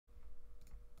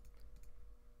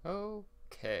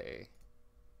Okay.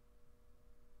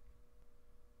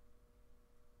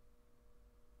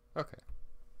 Okay.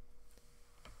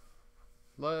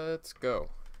 Let's go.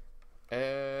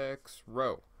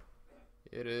 X-row.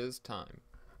 It is time.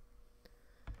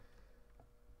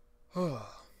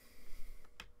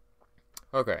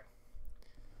 Okay.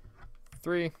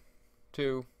 3,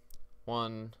 2,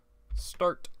 1,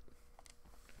 start.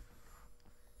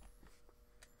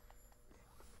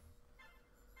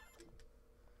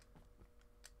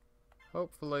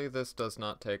 Hopefully this does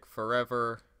not take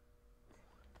forever.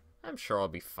 I'm sure I'll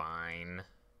be fine.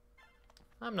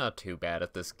 I'm not too bad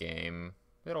at this game.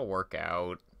 It'll work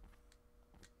out.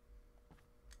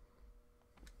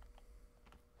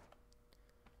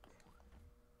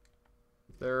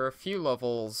 There are a few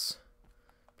levels,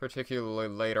 particularly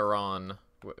later on,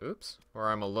 where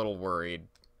I'm a little worried.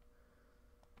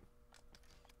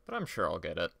 But I'm sure I'll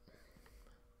get it.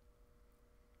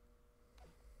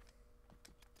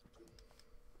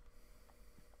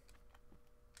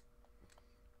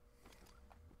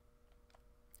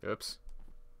 Oops.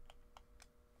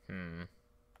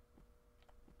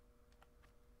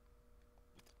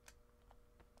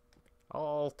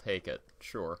 I'll take it,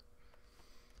 sure.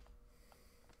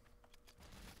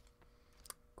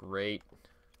 Great.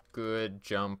 Good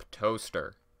jump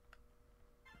toaster.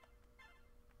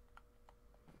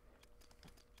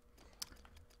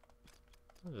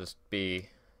 I'll just be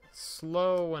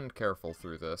slow and careful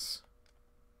through this.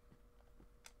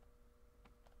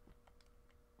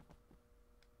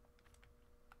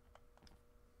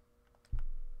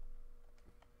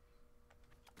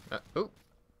 Oh,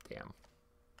 damn.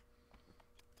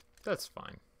 That's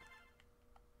fine.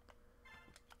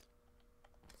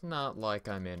 It's not like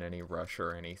I'm in any rush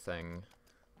or anything.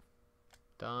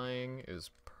 Dying is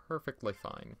perfectly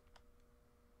fine.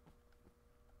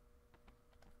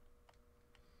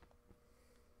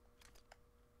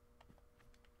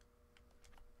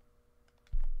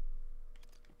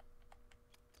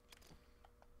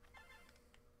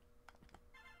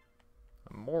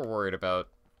 I'm more worried about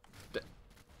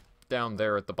down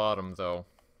there at the bottom, though.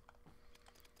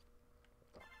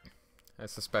 I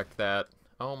suspect that...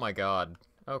 Oh my god.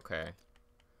 Okay.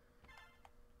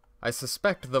 I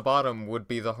suspect the bottom would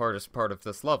be the hardest part of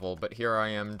this level, but here I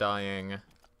am dying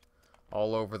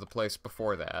all over the place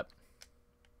before that.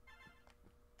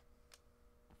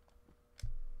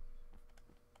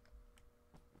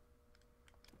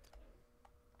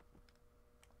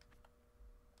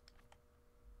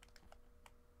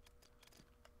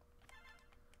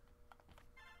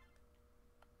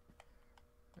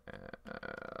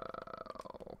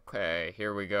 Okay,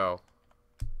 here we go.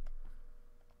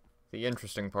 The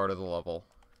interesting part of the level.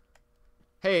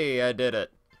 Hey, I did it.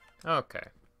 Okay.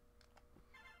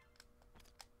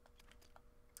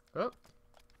 Oh.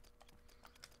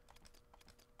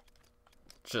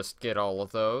 Just get all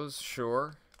of those,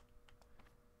 sure.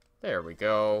 There we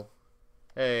go.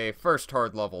 Hey, first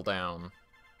hard level down.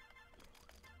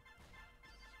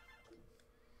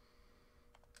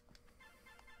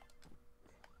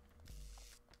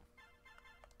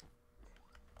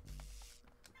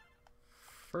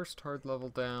 First hard level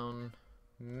down,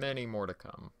 many more to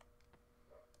come.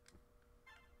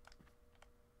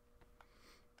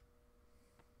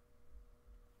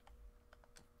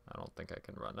 I don't think I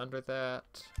can run under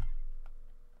that.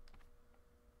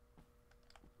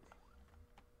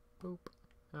 Boop.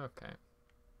 Okay.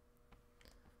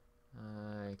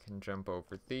 I can jump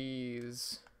over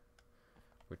these,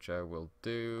 which I will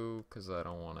do, because I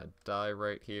don't want to die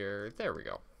right here. There we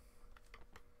go.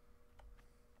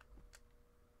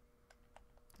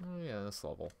 Oh yeah, this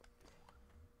level.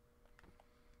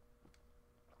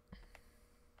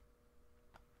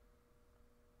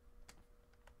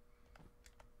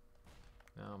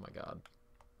 Oh my god.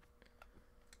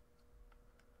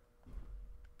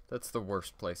 That's the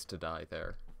worst place to die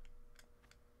there.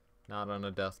 Not on a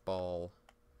death ball.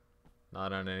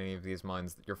 Not on any of these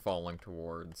mines that you're falling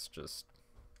towards. Just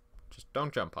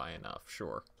don't jump high enough,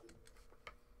 sure.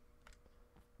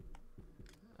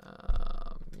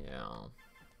 Yeah.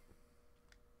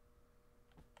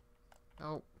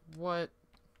 Oh, what?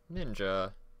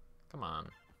 Ninja. Come on.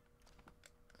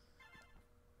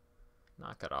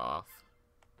 Knock it off.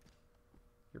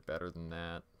 You're better than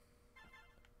that.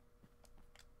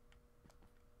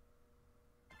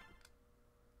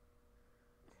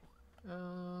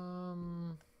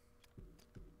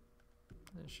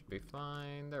 It should be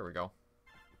fine. There we go.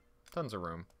 Tons of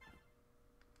room.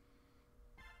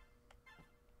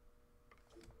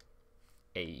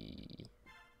 Ayy.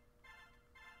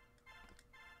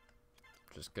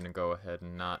 Just gonna go ahead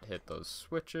and not hit those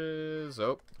switches.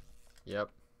 Oh, yep.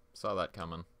 Saw that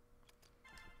coming.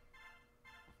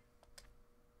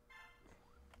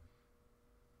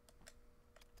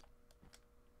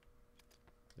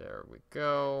 There we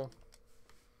go.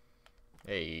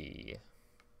 Hey.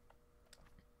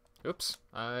 Oops.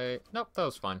 Nope, that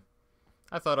was fine.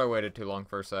 I thought I waited too long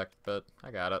for a sec, but I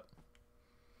got it.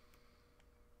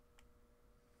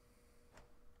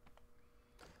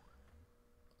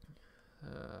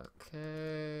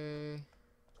 Okay.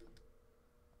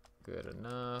 Good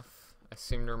enough. I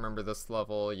seem to remember this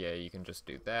level. Yeah, you can just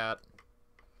do that.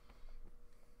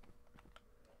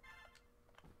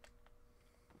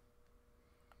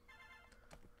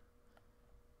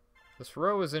 This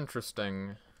row is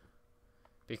interesting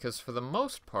because for the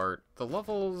most part, the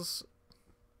levels...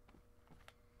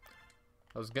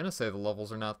 I was gonna say the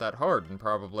levels are not that hard and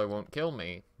probably won't kill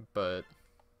me, but,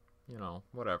 you know,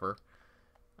 whatever.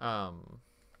 But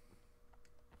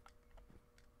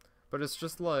it's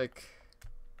just like,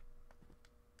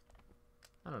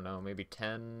 I don't know, maybe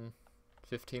 10,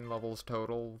 15 levels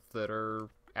total that are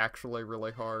actually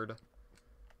really hard.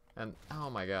 And, oh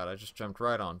my god, I just jumped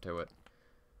right onto it.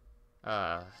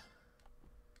 And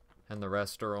the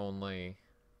rest are only,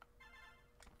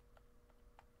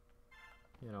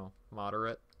 you know,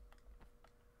 moderate.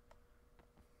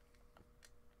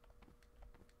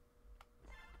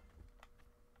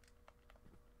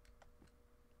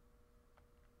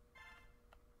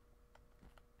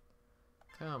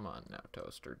 Come on now,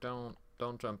 Toaster. Don't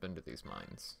jump into these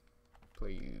mines.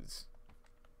 Please.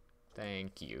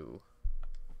 Thank you.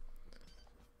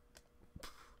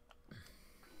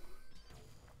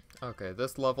 Okay,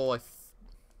 this level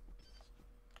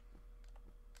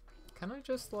can I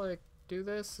just, like, do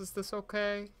this? Is this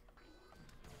okay?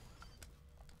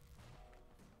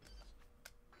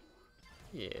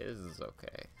 Yeah, this is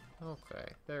okay.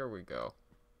 Okay, there we go.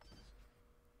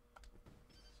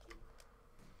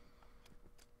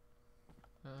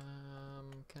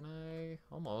 Can I?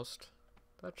 Almost.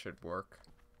 That should work.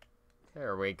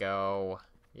 There we go.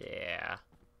 Yeah.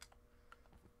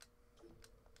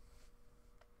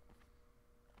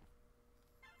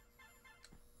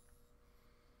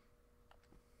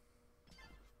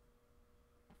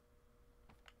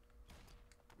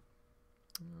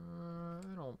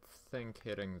 I don't think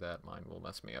hitting that mine will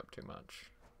mess me up too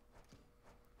much.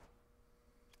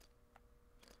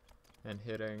 And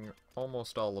hitting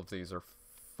almost all of these are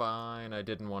fine. I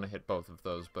didn't want to hit both of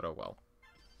those, but oh well.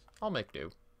 I'll make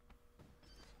do.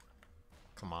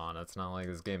 Come on, it's not like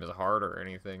this game is hard or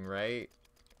anything, right?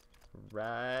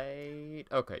 Right?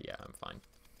 Okay, yeah, I'm fine.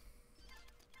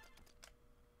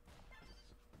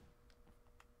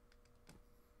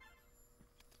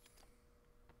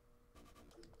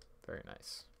 Very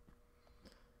nice.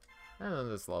 And then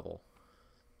this level.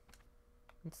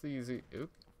 It's the easy...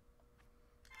 Oop.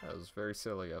 That was very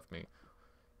silly of me.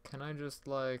 Can I just,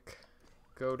 like,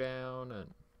 go down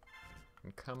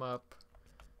and come up,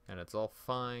 and it's all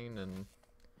fine and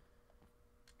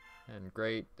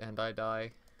great, and I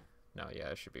die? No, yeah,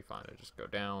 I should be fine. I just go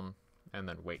down, and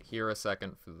then wait here a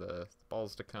second for the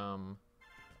balls to come,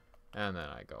 and then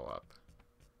I go up.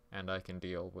 And I can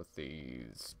deal with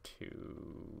these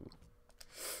two.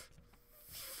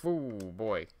 Ooh,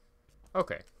 boy.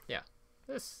 Okay, yeah.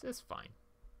 This is fine.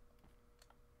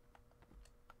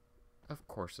 Of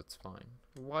course it's fine.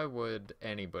 Why would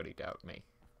anybody doubt me?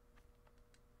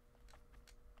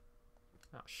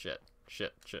 Oh, shit.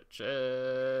 Shit.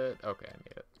 Okay, I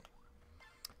made it.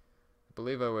 I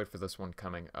believe I wait for this one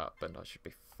coming up, and I should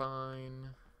be fine.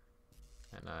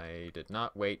 And I did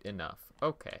not wait enough.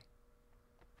 Okay.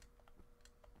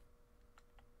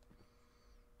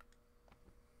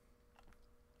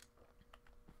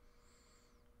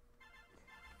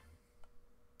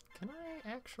 Can I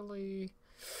actually...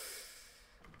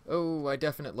 Oh, I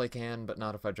definitely can, but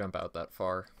not if I jump out that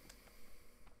far.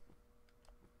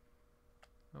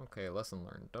 Okay, lesson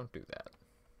learned. Don't do that.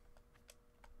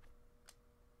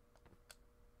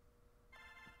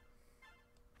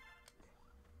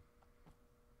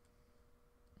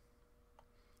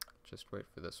 Just wait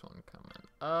for this one coming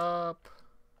up.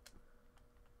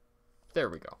 There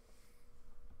we go.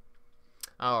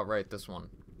 Oh, right, this one.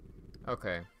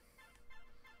 Okay.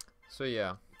 So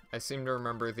yeah, I seem to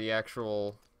remember the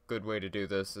actual good way to do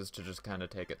this is to just kind of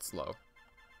take it slow.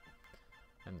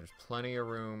 And there's plenty of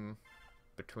room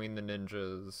between the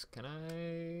ninjas. Can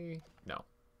I? No.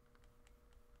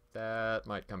 That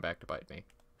might come back to bite me.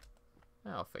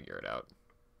 I'll figure it out.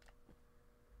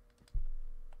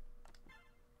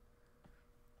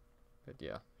 But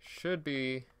yeah, should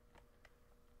be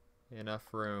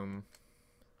enough room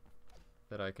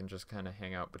that I can just kind of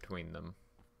hang out between them.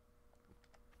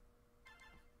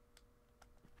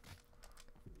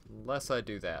 Unless I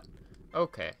do that.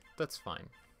 Okay, that's fine.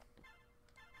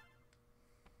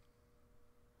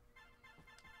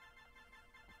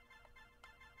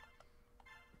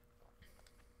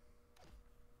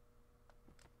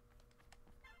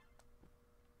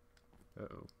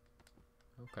 Uh-oh.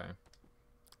 Okay.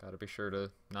 Gotta be sure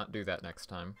to not do that next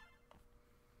time.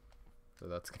 So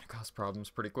that's gonna cause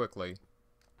problems pretty quickly.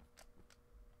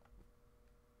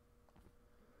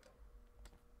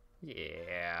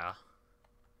 Yeah.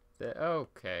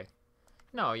 Okay.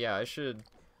 No, yeah, I should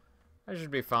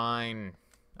be fine.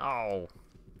 Oh.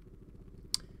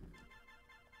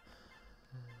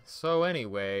 So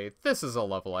anyway, this is a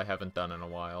level I haven't done in a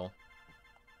while.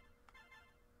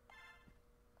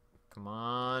 Come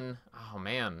on. Oh,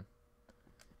 man.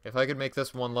 If I could make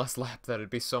this one less lap, that'd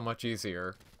be so much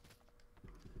easier.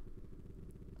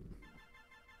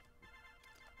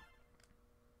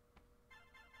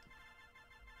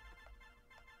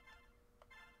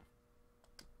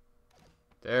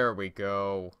 There we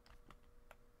go.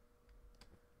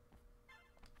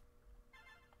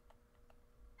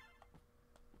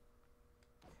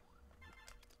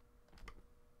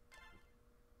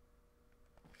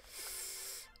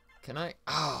 Can I?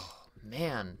 Oh,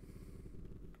 man.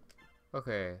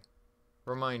 Okay.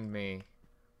 Remind me.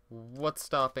 What's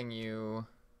stopping you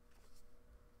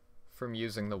from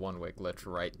using the one-way glitch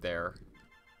right there?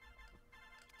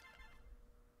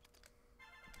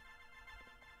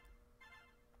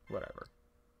 Whatever.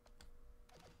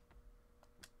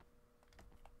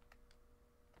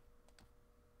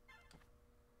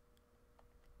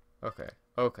 Okay.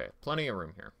 Okay. Plenty of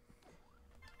room here.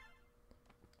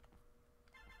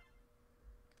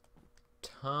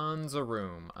 Tons of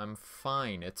room. I'm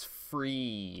fine. It's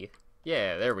free.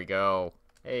 Yeah, there we go.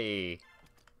 Hey.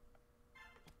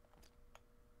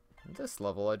 This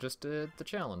level I just did the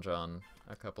challenge on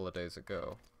a couple of days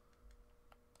ago.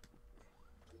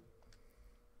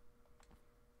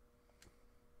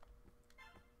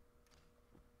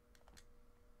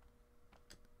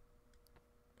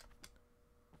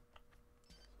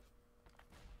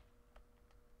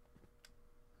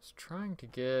 I was trying to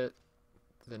get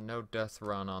the no death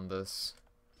run on this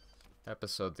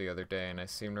episode the other day, and I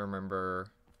seem to remember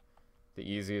the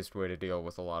easiest way to deal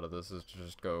with a lot of this is to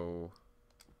just go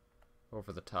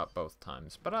over the top both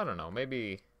times. But I don't know,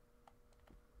 maybe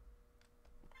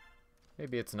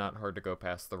it's not hard to go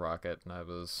past the rocket and I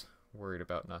was worried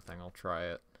about nothing. I'll try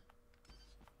it.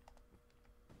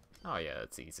 Oh yeah,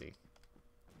 it's easy.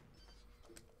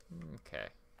 Okay.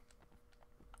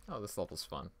 Oh, this level's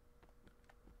fun.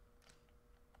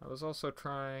 I was also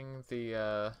trying the,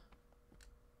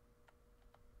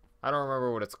 I don't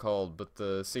remember what it's called, but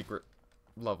the secret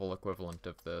level equivalent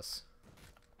of this,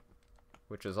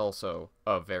 which is also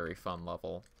a very fun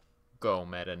level. Go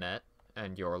MetaNet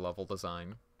and your level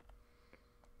design.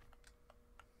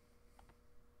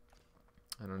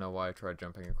 I don't know why I tried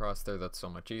jumping across there, that's so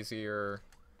much easier.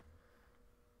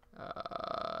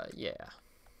 Yeah.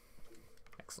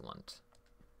 Excellent.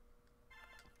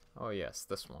 Oh yes,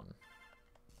 this one.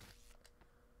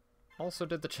 Also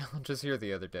did the challenges here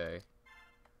the other day.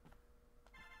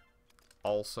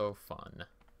 Also fun.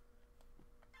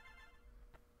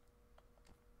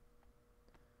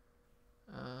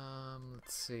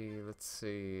 Let's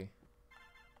see.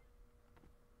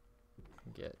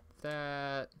 Get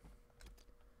that.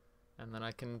 And then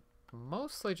I can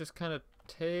mostly just kind of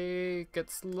take it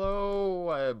slow,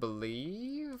 I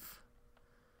believe.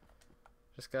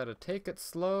 Just gotta take it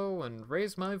slow and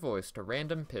raise my voice to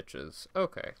random pitches.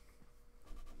 Okay.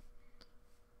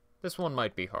 This one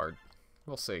might be hard.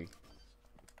 We'll see.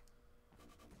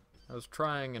 I was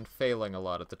trying and failing a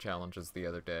lot at the challenges the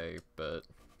other day, but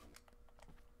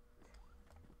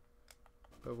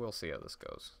we'll see how this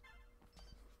goes.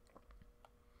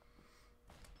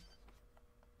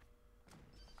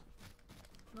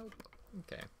 Nope.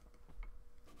 Okay.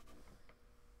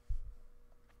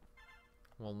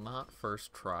 Well, not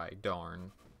first try,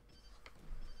 darn.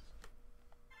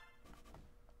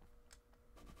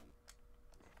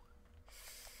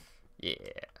 Yeah.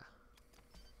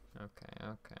 Okay,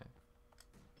 okay.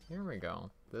 Here we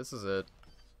go. This is it.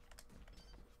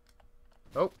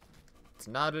 Oh! It's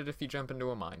not it if you jump into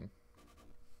a mine.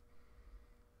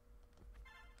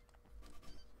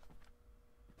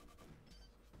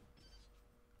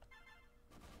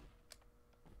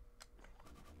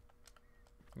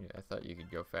 Yeah, I thought you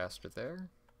could go faster there.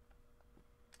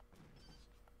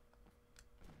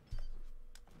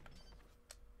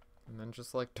 And then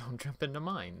just, like, don't jump into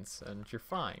mines, and you're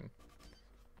fine.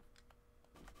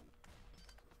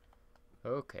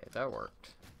 Okay, that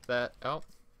worked. Oh,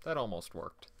 that almost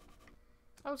worked.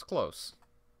 That was close.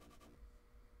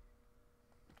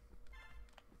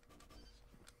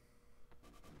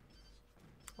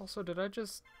 Also, did I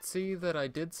just see that I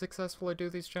did successfully do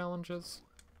these challenges?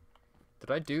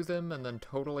 Did I do them and then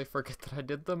totally forget that I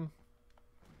did them?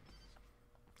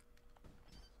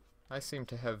 I seem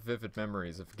to have vivid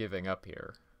memories of giving up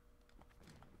here.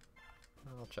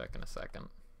 I'll check in a second.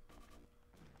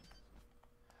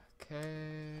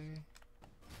 Okay.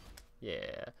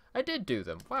 Yeah, I did do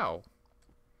them. Wow.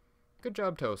 Good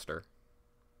job, Toaster.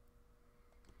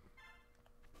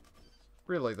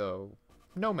 Really, though,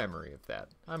 no memory of that.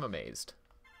 I'm amazed.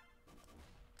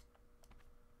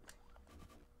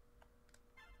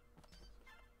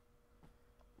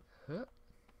 Huh.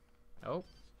 Oh.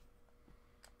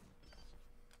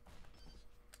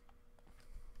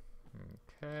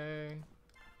 Okay.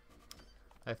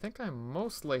 I think I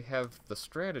mostly have the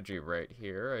strategy right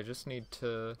here. I just need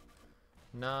to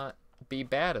not be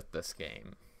bad at this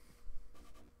game.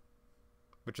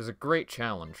 Which is a great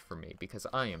challenge for me, because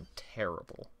I am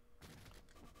terrible.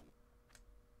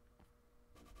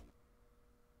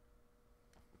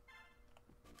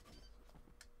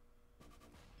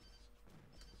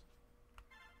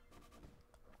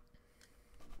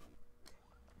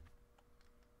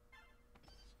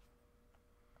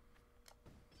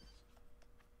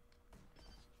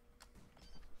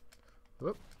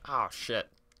 Whoop. Oh, shit.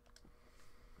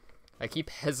 I keep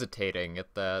hesitating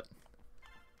at that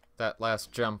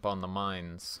last jump on the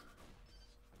mines.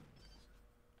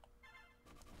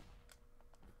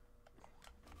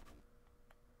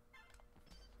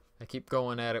 I keep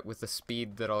going at it with the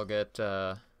speed that I'll get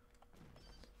to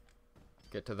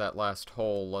that last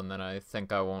hole, and then I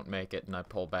think I won't make it, and I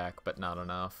pull back, but not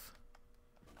enough.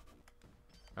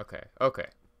 Okay, okay.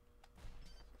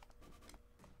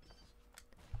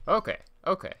 Okay,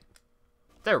 okay.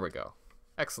 There we go.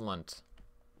 Excellent.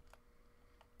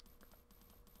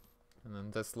 And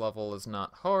then this level is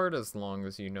not hard as long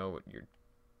as you know what you're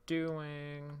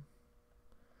doing.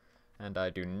 And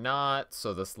I do not,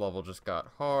 so this level just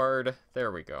got hard.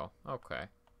 There we go. Okay.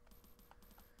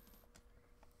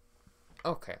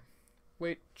 Okay.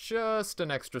 Wait just an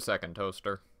extra second,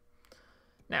 Toaster.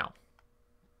 Now.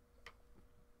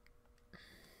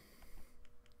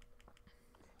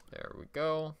 There we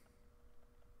go.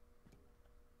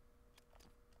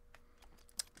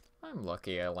 I'm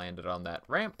lucky I landed on that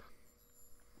ramp.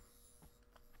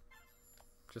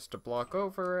 Just to block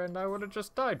over, and I would have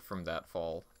just died from that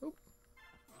fall. Oop.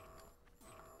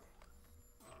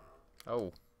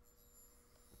 Oh.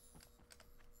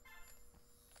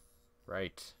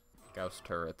 Right. Gauss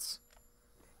turrets.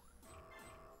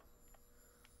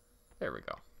 There we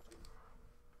go.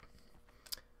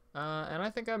 And I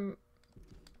think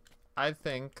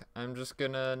I'm just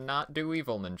gonna not do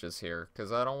evil ninjas here,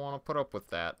 because I don't want to put up with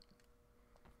that.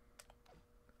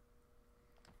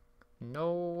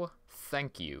 No,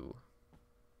 thank you.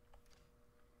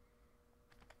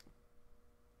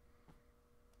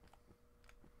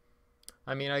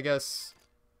 I mean, I guess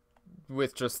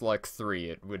with just like 3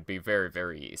 it would be very,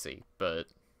 very easy, but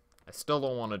I still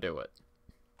don't want to do it.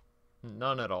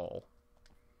 None at all.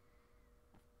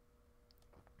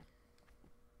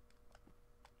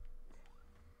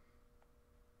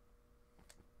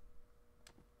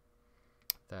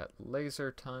 That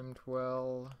laser timed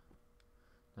well.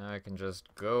 Now I can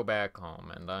just go back home,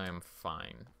 and I am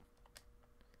fine.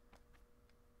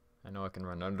 I know I can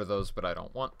run under those, but I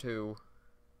don't want to.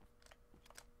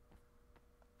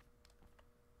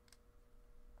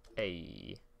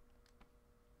 Hey.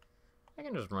 I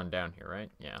can just run down here,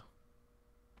 right? Yeah.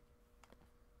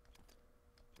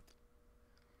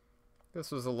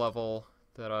 This was a level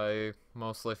that I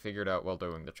mostly figured out while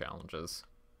doing the challenges.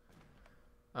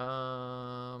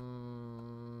 Now.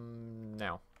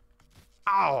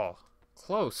 Ow!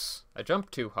 Close. I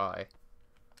jumped too high.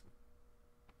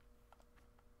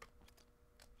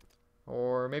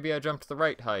 Or maybe I jumped the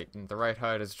right height, and the right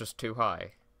height is just too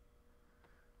high.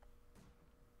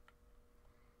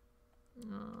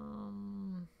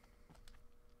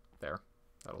 There.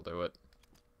 That'll do it.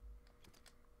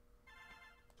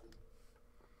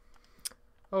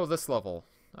 Oh, this level.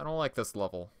 I don't like this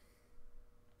level.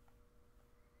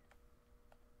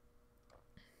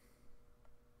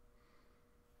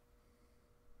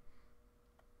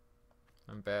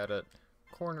 I'm bad at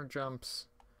corner jumps,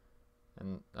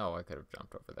 and oh, I could have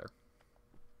jumped over there.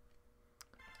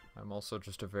 I'm also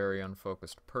just a very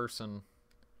unfocused person,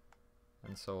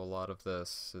 and so a lot of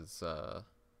this is,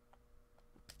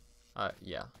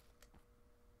 yeah.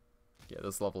 Yeah,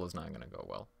 this level is not gonna go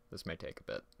well. This may take a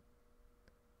bit.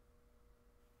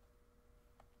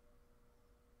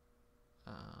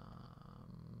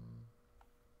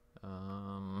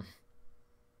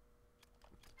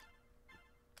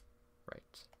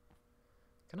 Right.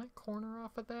 Can I corner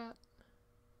off of that?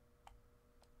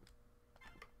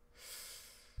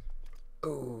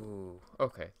 Ooh,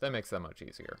 okay, that makes that much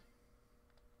easier.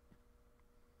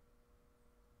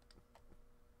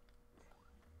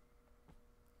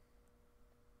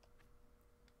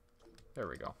 There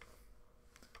we go.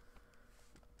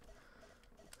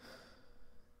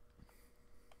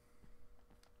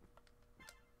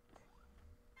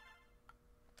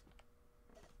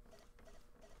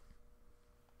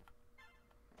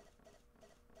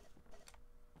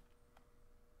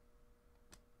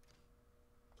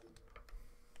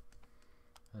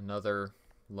 Another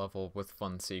level with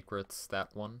fun secrets,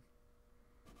 that one.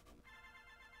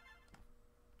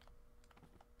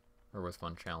 Or with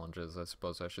fun challenges, I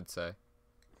suppose I should say.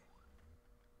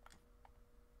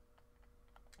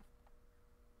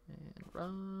 And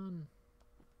run.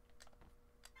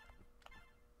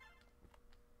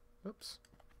 Oops.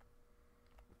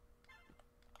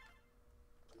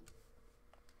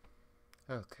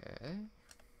 Okay.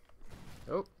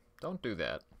 Oh, don't do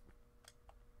that.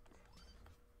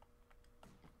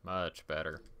 Much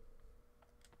better.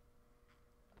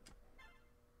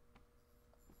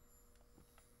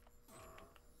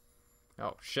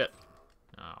 Oh, shit.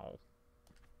 Ow.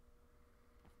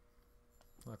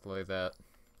 Luckily that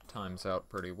times out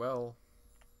pretty well.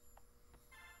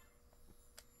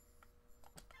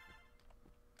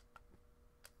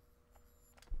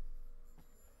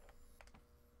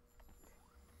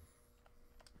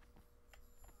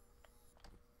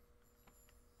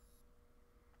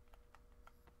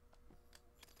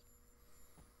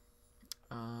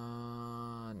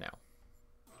 No.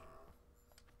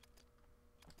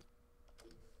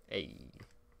 Hey.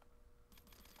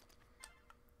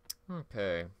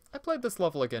 Okay. I played this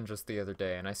level again just the other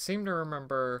day, and I seem to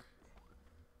remember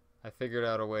I figured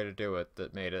out a way to do it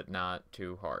that made it not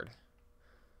too hard.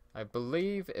 I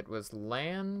believe it was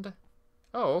land...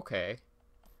 Oh, okay.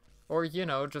 Or, you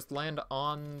know, just land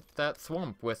on that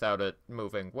swamp without it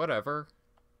moving. Whatever.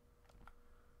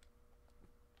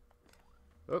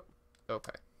 Oh,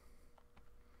 okay.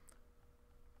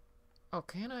 Oh,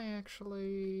 can I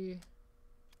actually...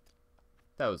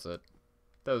 That was it.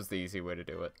 That was the easy way to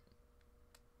do it.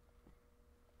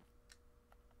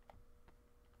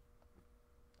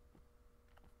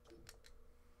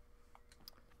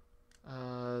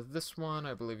 This one,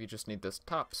 I believe you just need this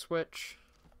top switch.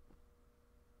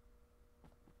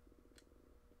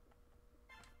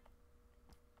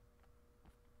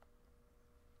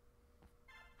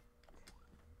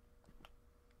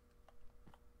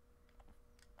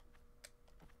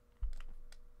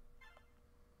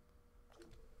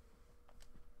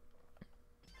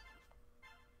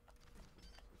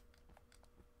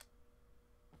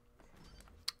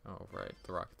 Oh, right,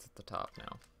 the rocket's at the top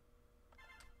now.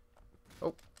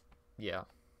 Oh, yeah,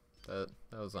 that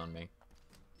was on me.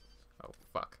 Oh,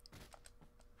 fuck.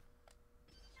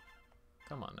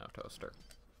 Come on now, Toaster.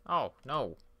 Oh,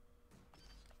 no.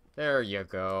 There you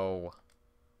go.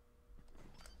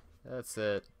 That's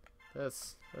it.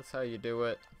 That's how you do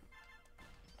it.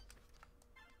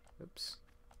 Oops.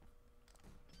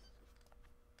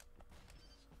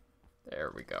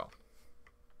 There we go.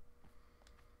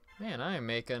 Man, I am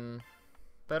making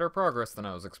better progress than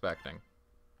I was expecting.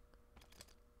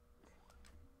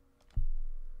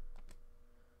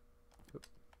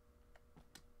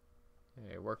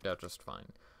 Hey, it worked out just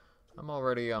fine. I'm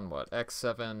already on what,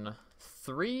 X7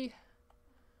 3?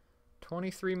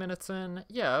 23 minutes in?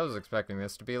 Yeah, I was expecting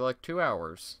this to be like 2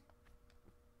 hours.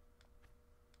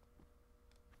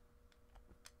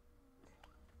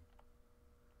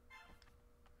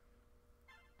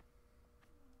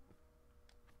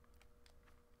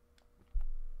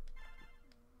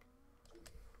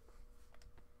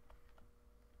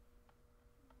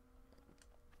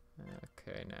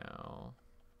 Okay, now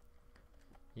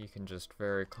you can just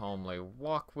very calmly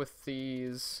walk with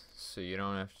these, so you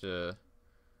don't have to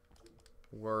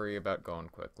worry about going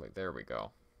quickly. There we go.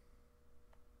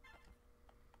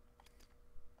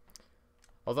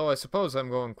 Although I suppose I'm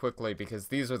going quickly because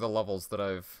these are the levels that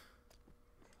I've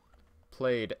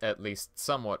played at least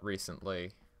somewhat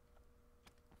recently.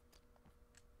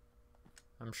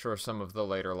 I'm sure some of the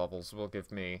later levels will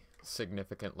give me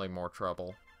significantly more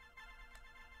trouble.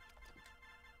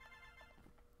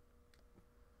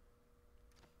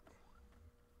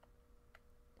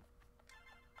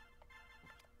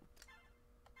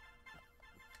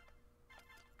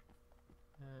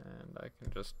 And I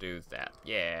can just do that.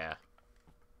 Yeah.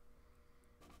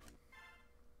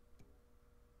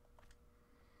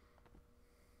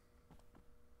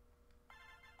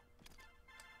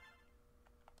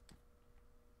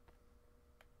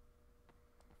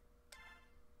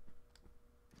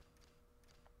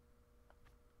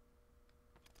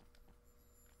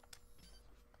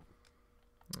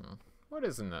 What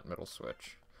is in that middle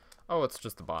switch? Oh, it's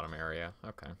just the bottom area.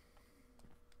 Okay.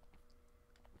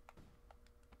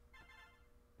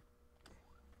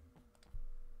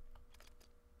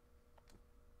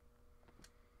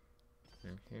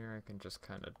 And here I can just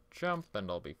kind of jump and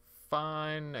I'll be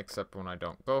fine, except when I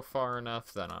don't go far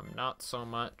enough, then I'm not so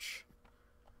much.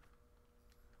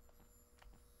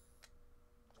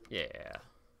 Yeah.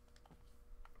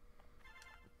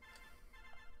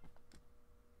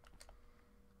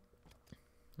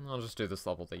 I'll just do this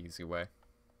level the easy way.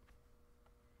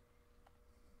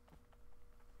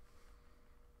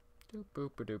 Doop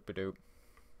boop a doop a doop.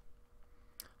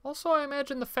 Also, I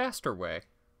imagine the faster way.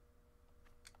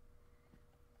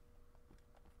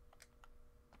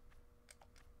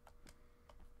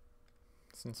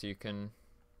 Since you can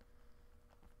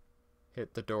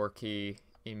hit the door key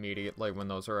immediately when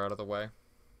those are out of the way.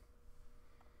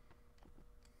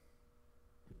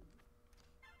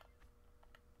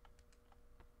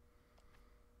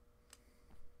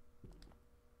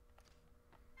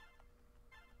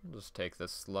 I'll just take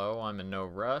this slow. I'm in no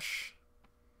rush.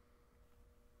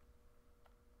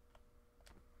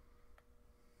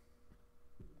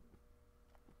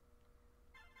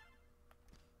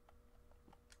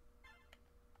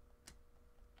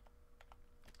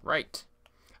 Right.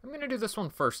 I'm gonna do this one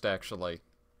first, actually.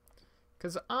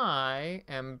 Because I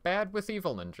am bad with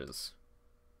evil ninjas.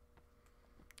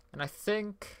 And I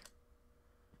think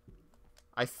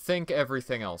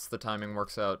everything else, the timing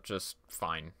works out just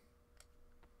fine.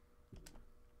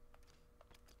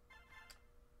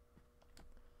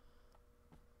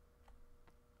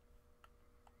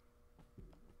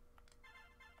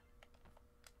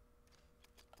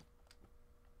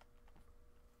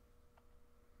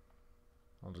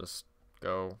 I'll just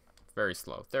go very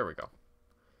slow. There we go.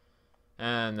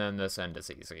 And then this end is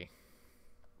easy.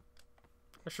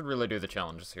 I should really do the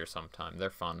challenges here sometime. They're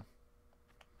fun.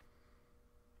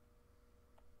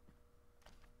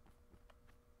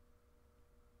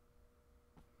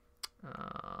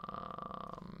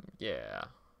 Yeah.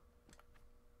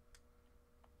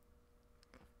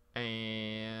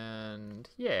 And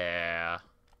yeah.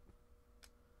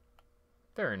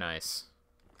 Very nice.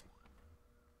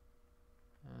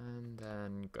 And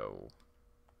then go.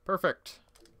 Perfect.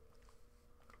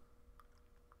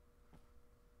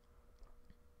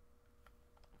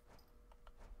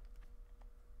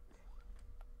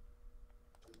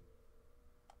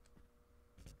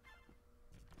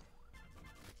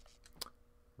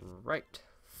 Right.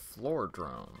 Floor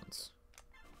drones.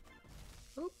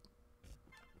 Oop.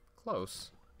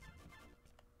 Close.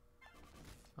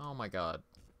 Oh my god.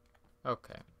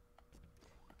 Okay.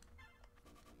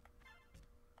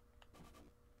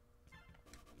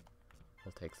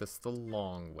 We'll take this the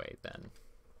long way then.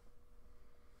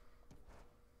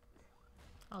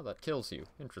 Oh, that kills you.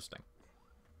 Interesting.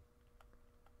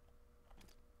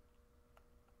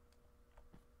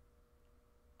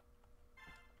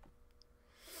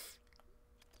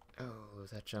 Oh,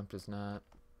 that jump is not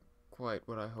quite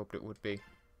what I hoped it would be.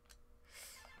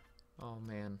 Oh,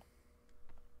 man.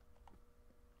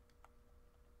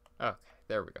 Okay,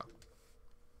 there we go.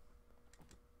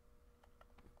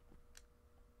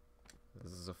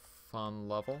 This is a fun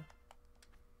level.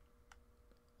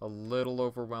 A little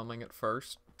overwhelming at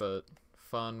first, but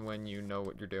fun when you know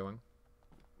what you're doing.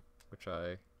 Which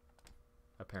I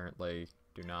apparently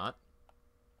do not.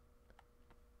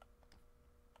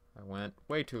 I went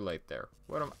way too late there.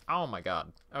 What am... Oh my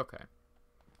god. Okay.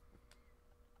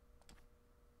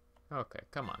 Okay,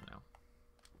 come on now.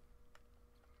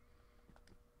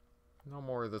 No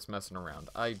more of this messing around.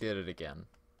 I did it again.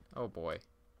 Oh boy.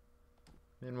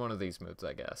 In one of these moods,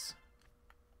 I guess.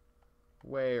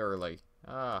 Way early.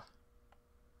 Ah.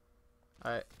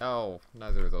 Oh,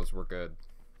 neither of those were good.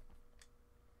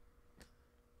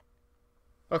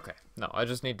 Okay, no, I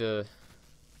just need to...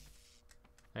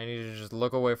 I need to just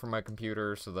look away from my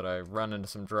computer so that I run into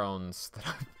some drones that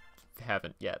I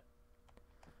haven't yet.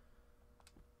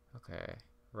 Okay,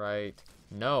 right.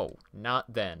 No,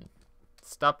 not then.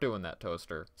 Stop doing that,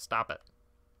 Toaster. Stop it.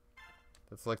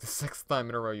 That's like the 6th time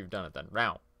in a row you've done it then.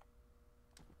 Row.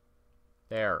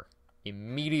 There.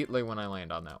 Immediately when I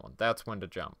land on that one. That's when to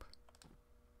jump.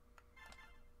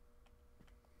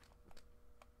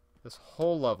 This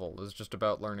whole level is just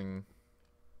about learning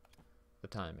the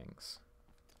timings.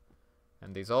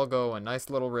 And these all go in nice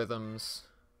little rhythms.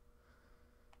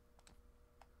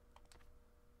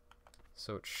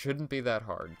 So it shouldn't be that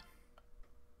hard.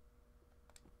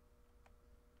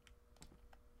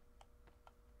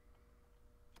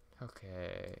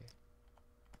 Okay.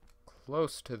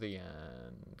 Close to the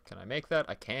end. Can I make that?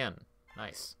 I can.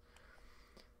 Nice.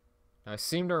 Now, I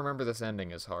seem to remember this ending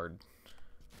is hard.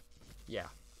 Yeah.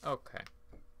 Okay.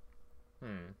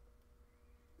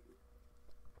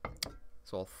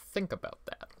 So I'll think about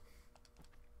that.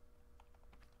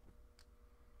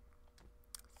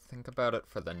 Think about it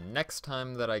for the next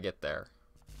time that I get there.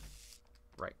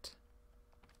 Right.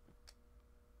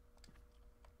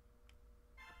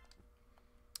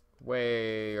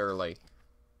 Way early.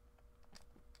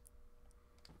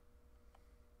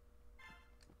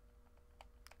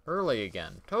 Early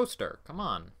again. Toaster, come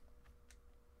on.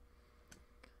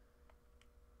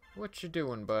 What you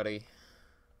doing, buddy?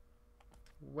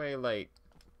 Way late.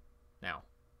 Now.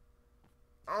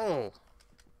 Oh!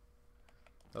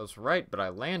 I was right, but I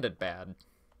landed bad.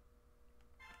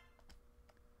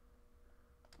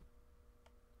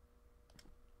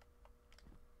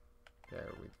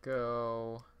 There we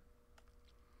go.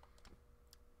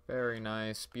 Very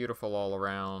nice. Beautiful all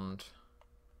around.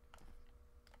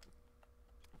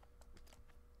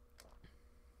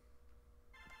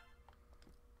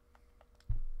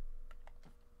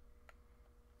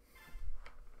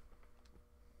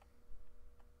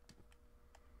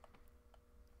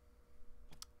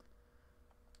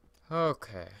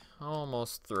 Okay,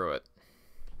 almost through it.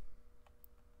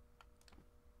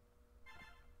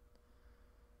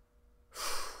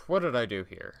 What did I do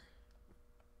here?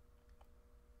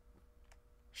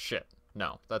 Shit.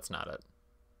 No, that's not it.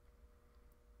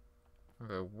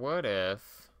 Okay, what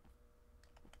if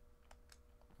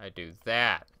I do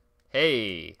that?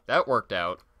 Hey, that worked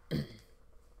out.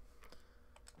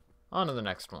 On to the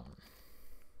next one.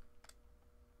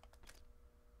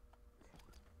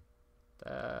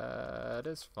 That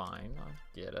is fine. I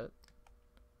get it.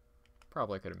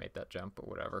 Probably could have made that jump, but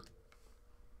whatever.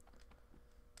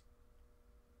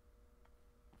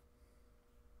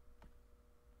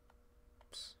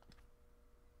 Oops.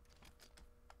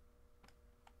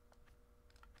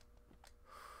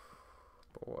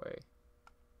 Boy.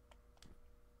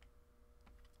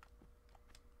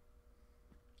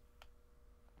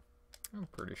 I'm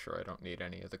pretty sure I don't need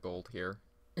any of the gold here.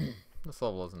 This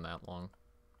level isn't that long.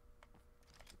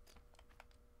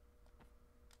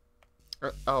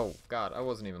 Oh, God, I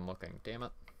wasn't even looking. Damn it.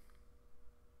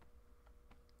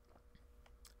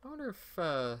 I wonder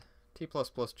if T++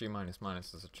 G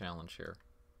minus is a challenge here.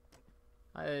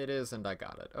 It is, and I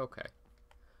got it. Okay.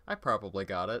 I probably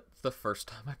got it the first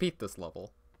time I beat this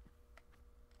level.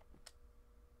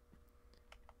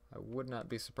 I would not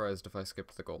be surprised if I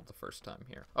skipped the gold the first time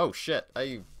here. Oh, shit.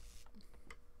 I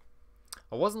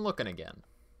wasn't looking again.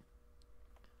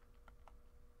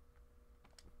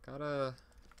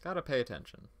 Gotta pay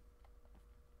attention.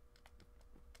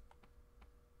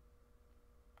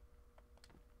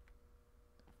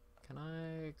 Can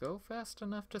I go fast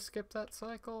enough to skip that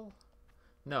cycle?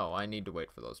 No, I need to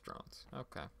wait for those drones.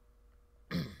 Okay.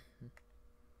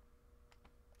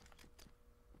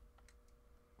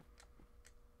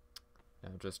 Now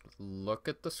just look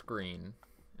at the screen,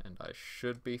 and I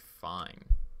should be fine.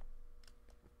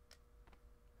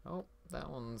 Oh,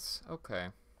 that one's okay.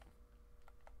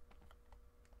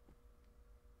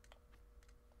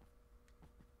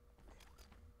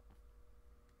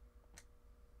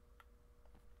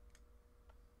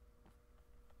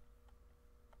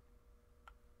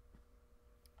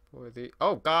 Boy,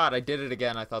 oh God, I did it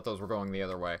again. I thought those were going the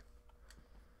other way.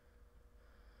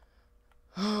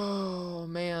 Oh,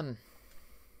 man.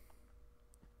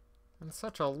 And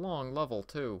such a long level,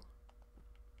 too.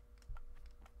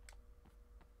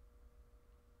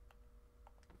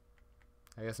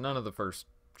 I guess none of the first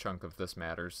chunk of this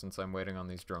matters, since I'm waiting on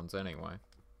these drones anyway.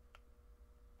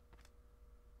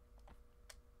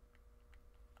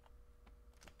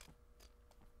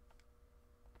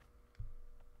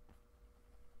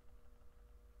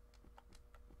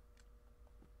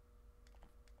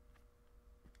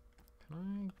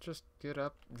 Can I just get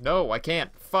up? No, I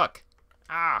can't. Fuck.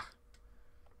 Ah.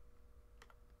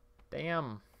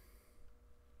 Damn.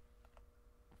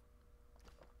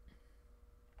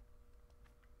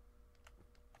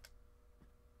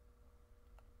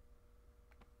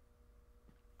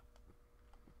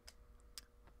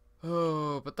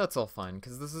 Oh, but that's all fine,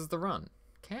 because this is the run.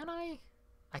 Can I?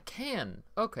 I can.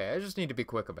 Okay, I just need to be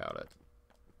quick about it.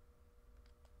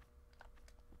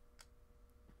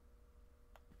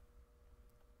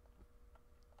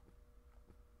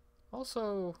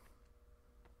 Also,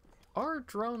 are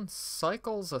drone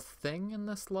cycles a thing in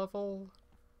this level?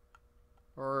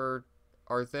 Or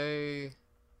are they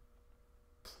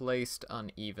placed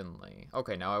unevenly?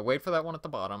 Okay, now I wait for that one at the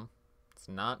bottom. It's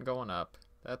not going up.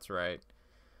 That's right.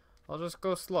 I'll just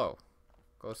go slow.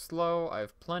 Go slow. I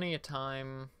have plenty of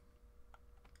time.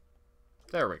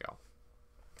 There we go.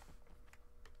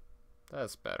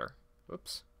 That's better.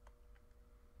 Whoops.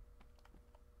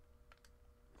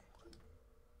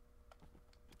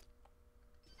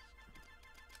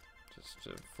 Just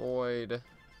avoid a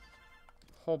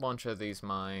whole bunch of these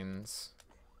mines.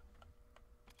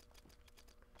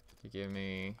 You give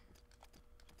me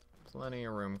plenty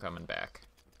of room coming back.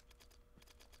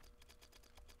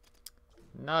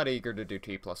 Not eager to do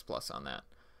T++ on that.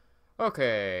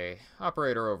 Okay,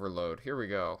 operator overload. Here we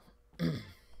go.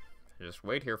 Just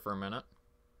wait here for a minute.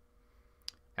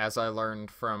 As I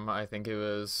learned from, I think it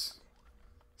was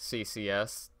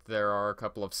CCS, there are a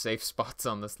couple of safe spots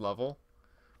on this level,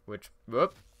 which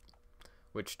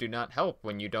do not help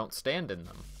when you don't stand in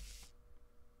them.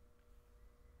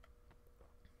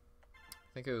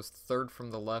 I think it was 3rd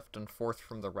from the left and 4th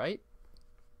from the right.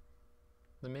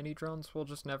 The mini drones will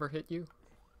just never hit you.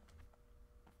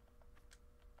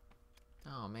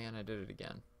 Oh man, I did it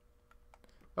again.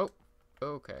 Oh,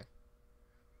 okay.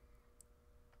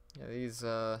 Yeah,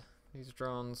 these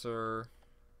drones are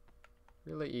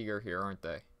really eager here, aren't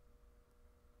they?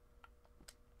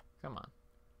 Come on.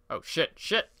 Oh, shit,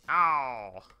 shit!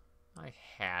 Ow! I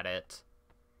had it.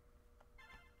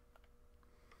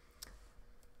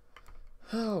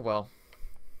 Oh, well.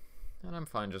 And I'm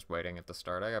fine just waiting at the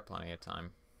start. I got plenty of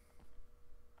time.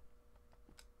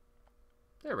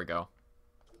 There we go.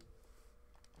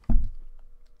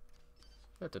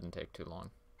 That didn't take too long.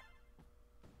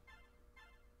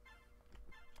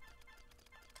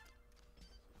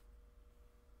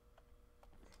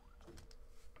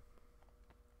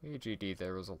 AGD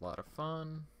there was a lot of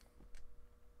fun.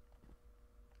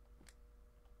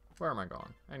 Where am I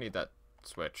going? I need that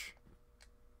switch.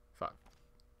 Fuck.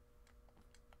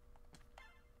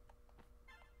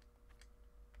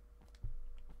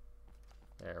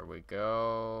 There we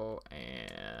go,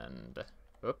 and...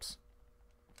 oops.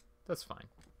 That's fine.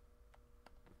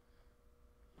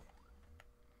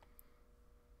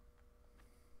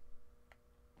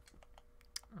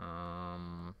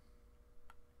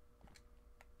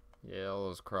 Yeah, all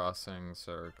those crossings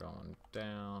are going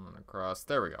down and across.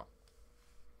 There we go.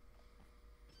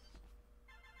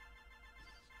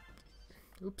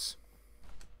 Oops.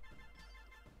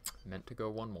 Meant to go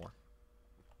one more.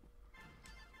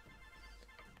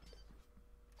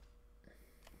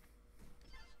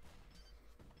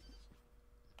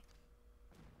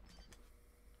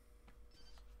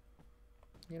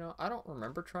 You know, I don't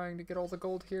remember trying to get all the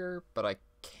gold here, but I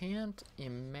can't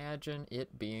imagine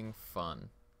it being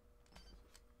fun.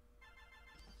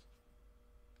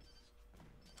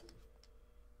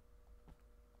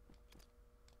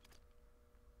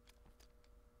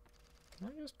 Can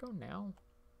I just go now?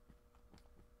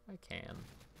 I can.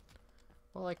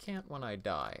 Well, I can't when I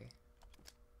die.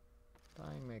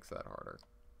 Dying makes that harder.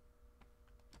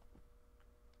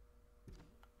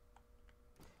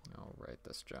 I'll write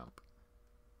this jump.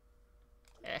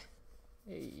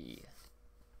 Hey.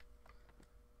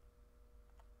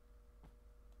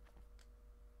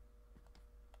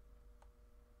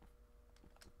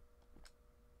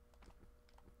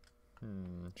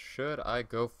 Should I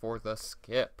go for the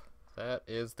skip? That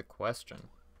is the question.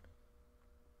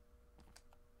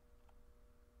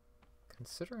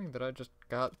 Considering that I just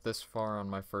got this far on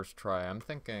my first try, I'm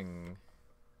thinking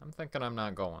I'm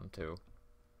not going to.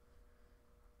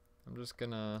 I'm just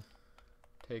gonna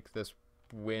take this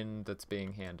win that's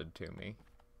being handed to me.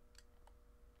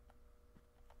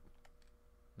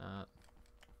 Not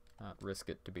risk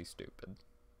it to be stupid.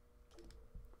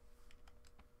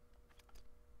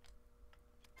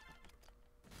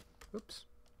 Oops.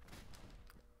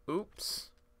 Oops.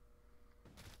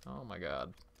 Oh my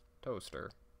god.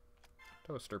 Toaster.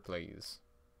 Toaster, please.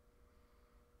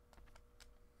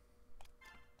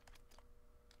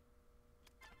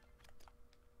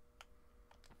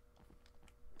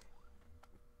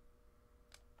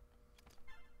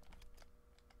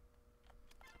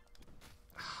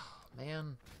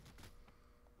 Man.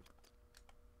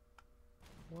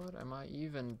 What am I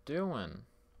even doing?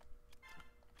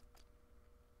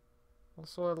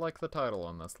 Also, I like the title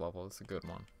on this level. It's a good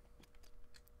one.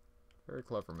 Very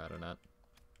clever, MetaNet.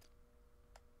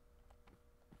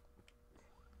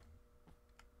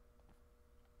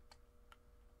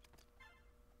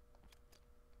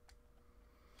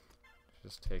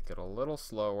 Just take it a little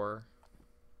slower.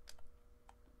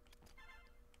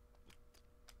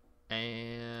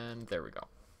 And there we go.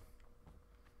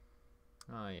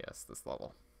 Ah, yes, this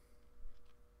level.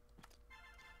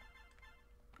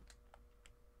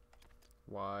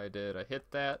 Why did I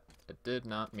hit that? I did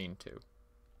not mean to.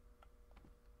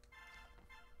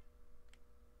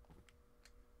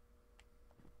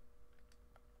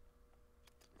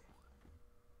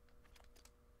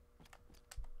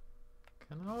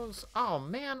 Can those... oh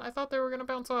man, I thought they were gonna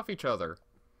bounce off each other.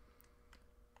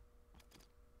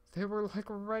 They were like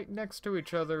right next to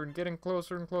each other and getting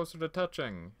closer and closer to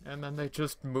touching, and then they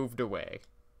just moved away.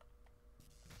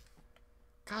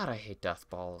 God, I hate death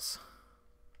balls.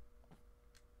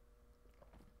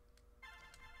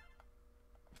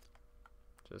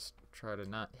 Just try to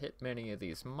not hit many of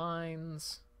these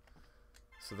mines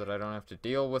so that I don't have to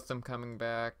deal with them coming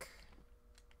back.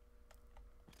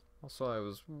 Also, I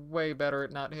was way better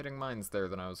at not hitting mines there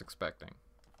than I was expecting.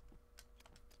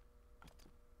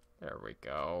 There we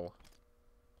go.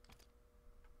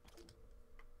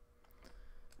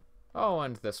 Oh,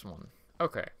 and this one.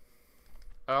 Okay.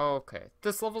 Okay.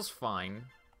 This level's fine.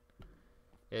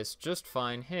 It's just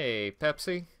fine. Hey,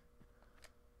 Pepsi.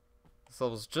 This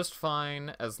level's just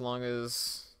fine as long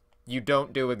as you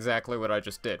don't do exactly what I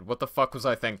just did. What the fuck was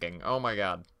I thinking? Oh my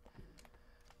god.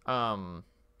 I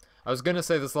was gonna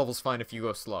say this level's fine if you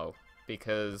go slow,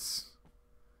 because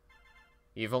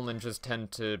evil ninjas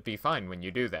tend to be fine when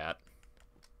you do that.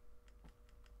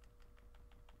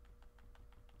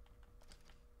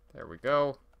 There we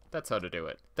go. That's how to do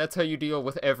it. That's how you deal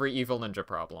with every evil ninja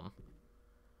problem.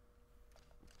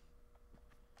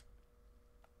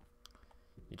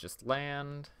 You just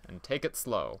land and take it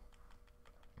slow.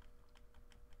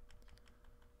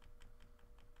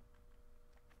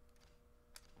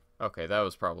 Okay, that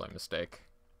was probably a mistake.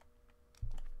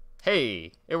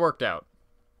 Hey, it worked out.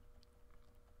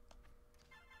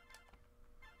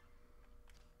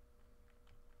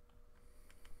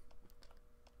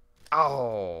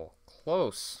 Oh,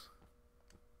 close.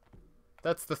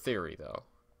 That's the theory, though.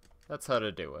 That's how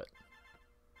to do it.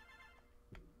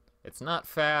 It's not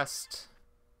fast.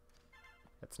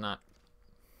 It's not,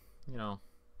 you know,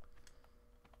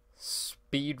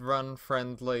 speedrun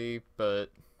friendly,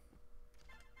 but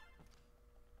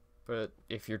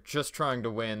if you're just trying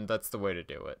to win, that's the way to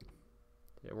do it.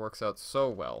 It works out so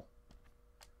well.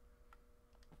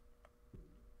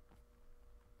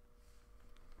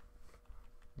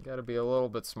 You gotta be a little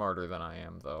bit smarter than I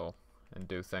am, though, and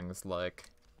do things like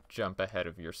jump ahead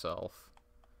of yourself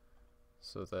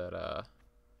so that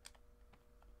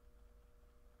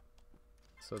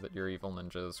your evil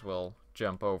ninjas will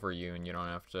jump over you and you don't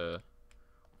have to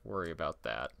worry about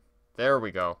that. There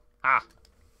we go. Ah!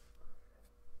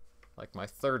 Like my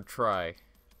third try.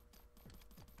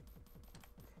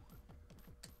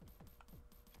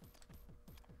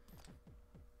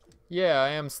 Yeah, I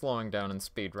am slowing down in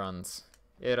speedruns.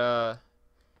 It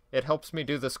helps me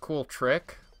do this cool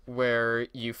trick where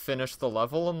you finish the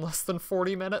level in less than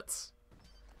 40 minutes.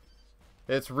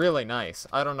 It's really nice.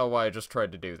 I don't know why I just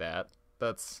tried to do that.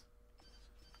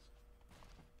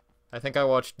 I think I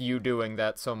watched you doing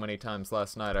that so many times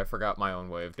last night, I forgot my own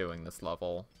way of doing this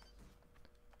level.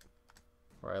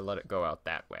 Where I let it go out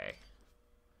that way.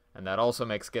 And that also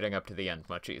makes getting up to the end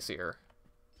much easier.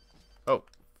 Oh,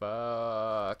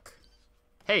 fuck.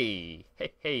 Hey!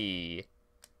 Hey, hey!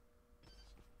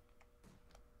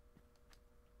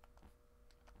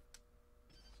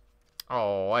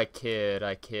 Oh, I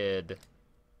kid.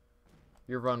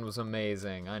 Your run was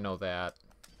amazing, I know that.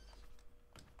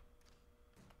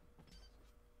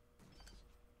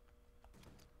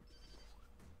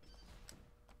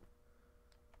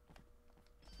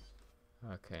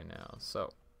 Okay, now,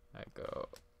 so,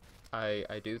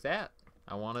 I do that.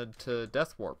 I wanted to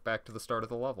death warp back to the start of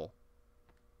the level.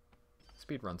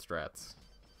 Speedrun strats.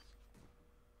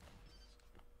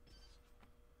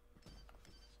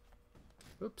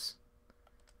 Oops.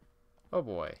 Oh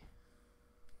boy.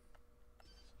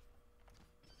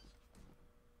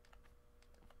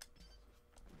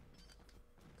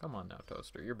 Come on now,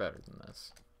 Toaster, you're better than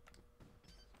this.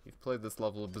 You've played this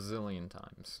level a bazillion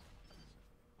times.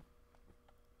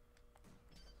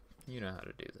 You know how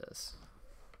to do this.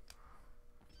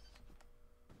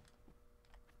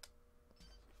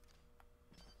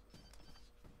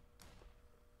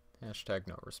 Hashtag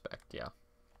no respect, yeah.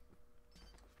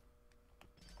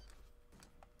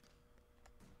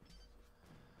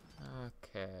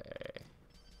 Okay.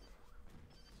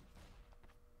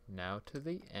 Now to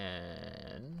the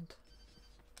end.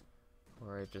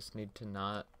 Where I just need to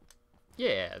not...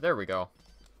 Yeah, there we go.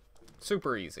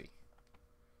 Super easy.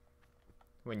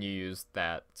 When you use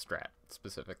that strat,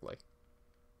 specifically.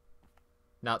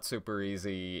 Not super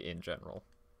easy in general.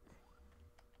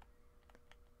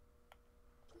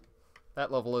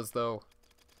 That level is, though.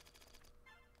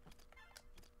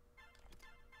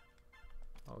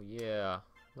 Oh yeah,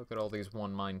 look at all these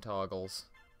one mine toggles.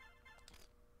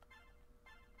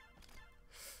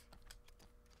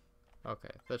 Okay,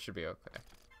 that should be okay.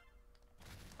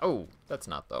 Oh, that's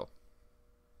not, though.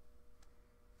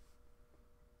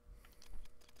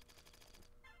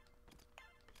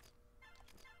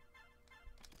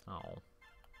 Oh.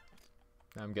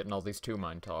 Now I'm getting all these two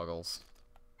mine toggles.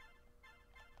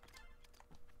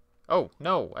 Oh,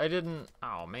 no, I didn't...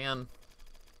 Oh, man.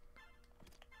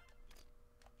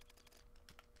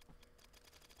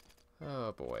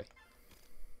 Oh, boy.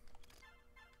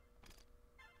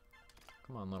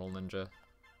 Come on, little ninja.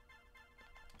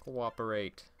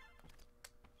 Cooperate.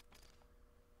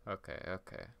 Okay,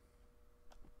 okay.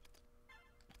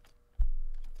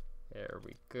 There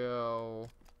we go.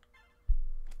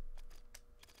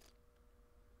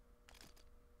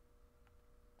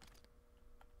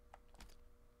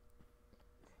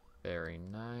 Very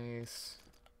nice.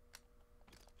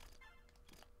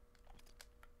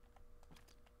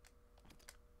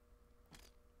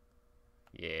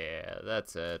 Yeah,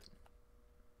 that's it.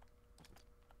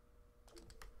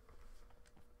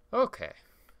 Okay.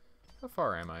 How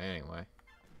far am I anyway?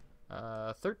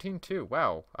 13-2.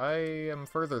 Wow, I am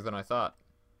further than I thought.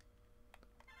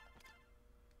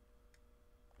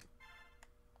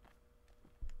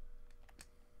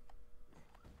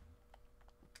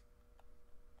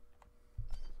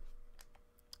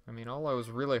 I mean, all I was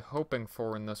really hoping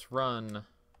for in this run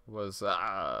was,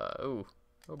 ooh,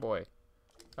 oh boy.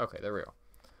 Okay, there we go.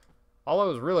 All I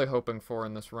was really hoping for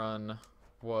in this run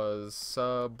was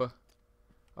sub...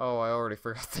 Oh, I already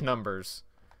forgot the numbers.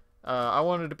 I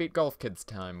wanted to beat Golf Kid's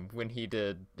time when he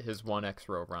did his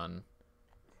 1X-row run.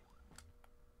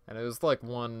 And it was like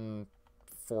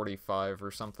 1:45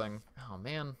 or something. Oh,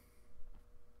 man.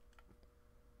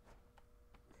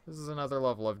 This is another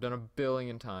level I've done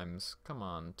 1,000,000,000 times. Come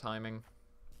on, timing.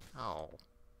 Oh,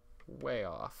 way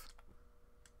off.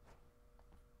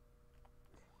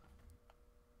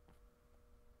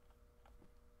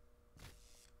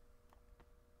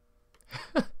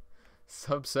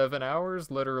 Sub 7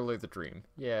 hours? Literally the dream.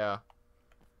 Yeah.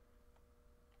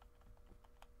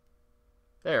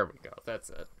 There we go.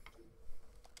 That's it.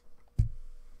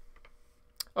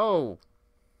 Oh!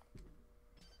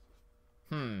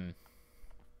 I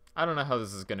don't know how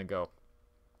this is gonna go.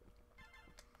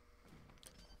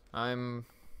 I'm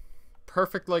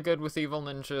perfectly good with evil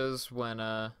ninjas when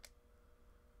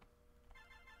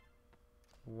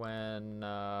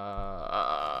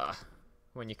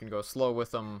you can go slow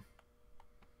with them.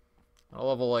 On a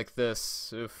level like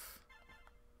this, oof.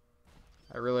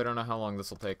 I really don't know how long this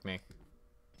will take me.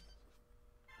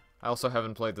 I also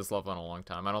haven't played this level in a long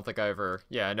time. I don't think I ever...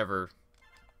 Yeah, I never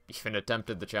even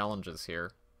attempted the challenges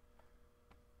here.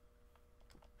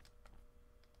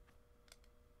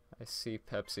 I see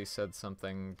Pepsi said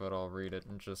something, but I'll read it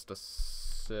in just a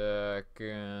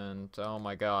second. Oh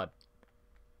my god.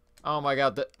 Oh my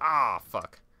god,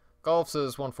 fuck. Golf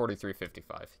says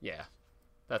 1:43.55. Yeah,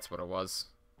 that's what it was.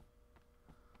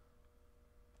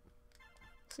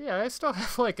 So yeah, I still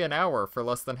have like an hour for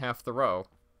less than half the row.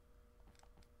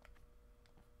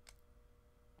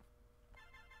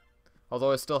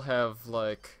 Although I still have,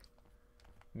 like,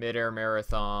 mid-air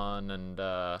marathon and,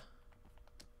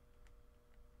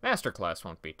 masterclass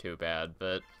won't be too bad,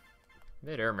 but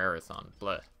mid-air marathon,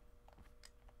 bleh.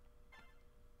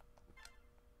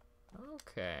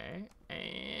 Okay,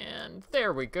 and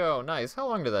there we go. Nice. How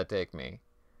long did that take me?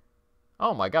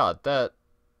 Oh my god, that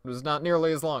was not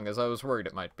nearly as long as I was worried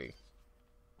it might be.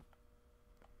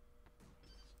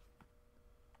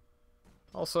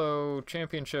 Also,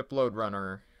 championship load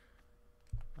runner.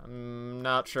 I'm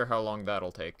not sure how long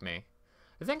that'll take me.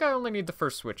 I think I only need the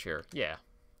first switch here. Yeah,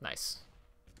 nice.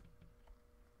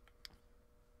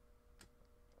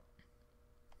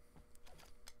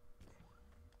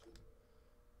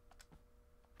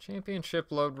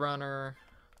 Championship load runner.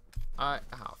 Oh,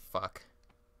 fuck.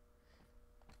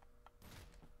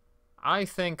 I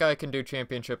think I can do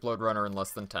championship load runner in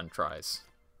less than 10 tries.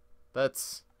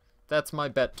 That's my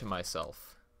bet to myself.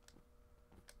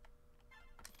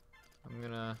 I'm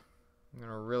gonna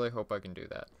really hope I can do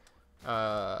that.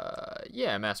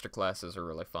 Yeah, Masterclass is a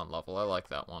really fun level. I like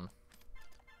that one.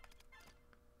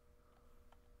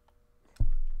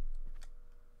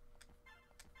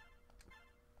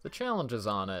 The challenges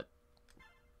on it,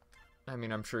 I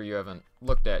mean, I'm sure you haven't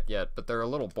looked at yet, but they're a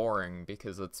little boring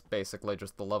because it's basically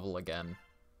just the level again.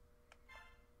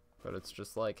 But it's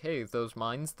just like, hey, those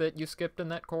mines that you skipped in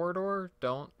that corridor,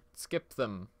 don't skip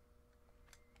them.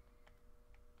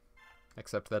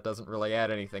 Except that doesn't really add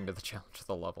anything to the challenge of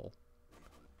the level.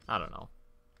 I don't know.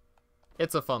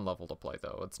 It's a fun level to play,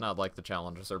 though. It's not like the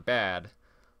challenges are bad,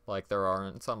 like there are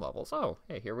in some levels. Oh,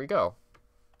 hey, here we go.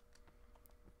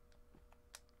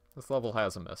 This level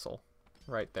has a missile.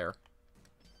 Right there.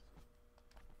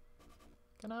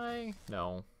 Can I?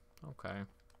 No. Okay.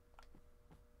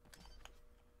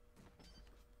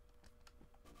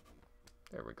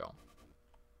 There we go.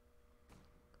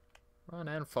 Run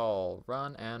and fall.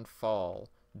 Run and fall.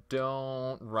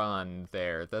 Don't run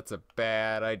there. That's a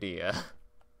bad idea.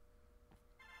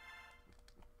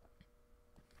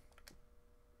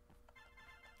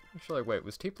 Actually, wait,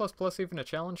 was T++ even a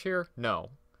challenge here?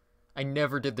 No. I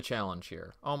never did the challenge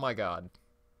here. Oh my god.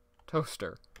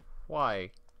 Toaster.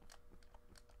 Why?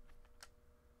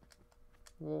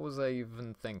 What was I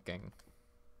even thinking?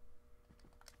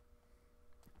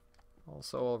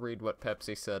 Also, I'll read what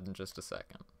Pepsi said in just a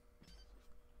second.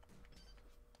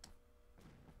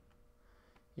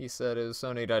 He said it was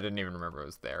so neat I didn't even remember it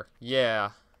was there.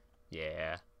 Yeah.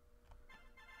 Yeah.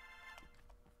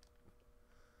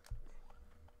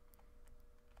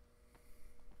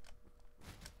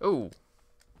 Ooh.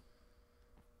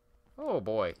 Oh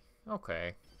boy.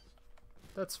 Okay.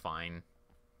 That's fine.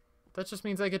 That just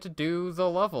means I get to do the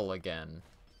level again.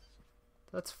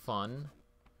 That's fun.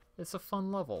 It's a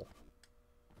fun level.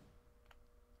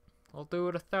 I'll do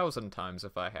it 1,000 times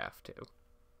if I have to.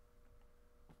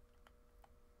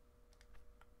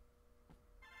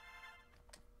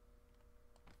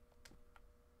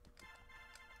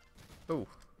 Ooh,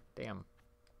 damn.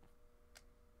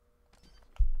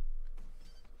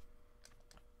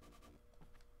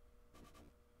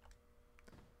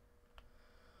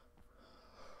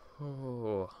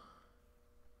 Oh.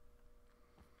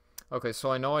 Okay,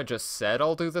 so I know I just said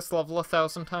I'll do this level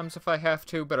 1,000 times if I have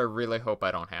to, but I really hope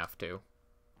I don't have to.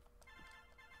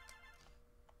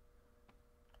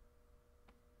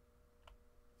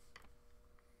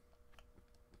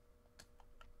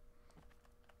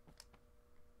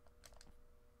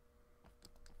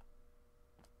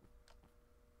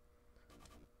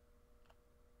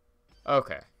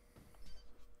 Okay.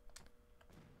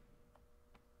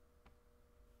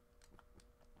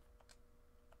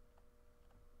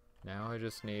 Now I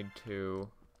just need to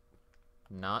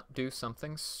not do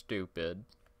something stupid.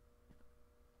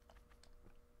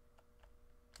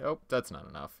 Nope, that's not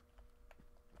enough.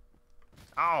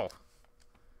 Ow!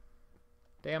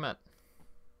 Damn it.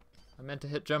 I meant to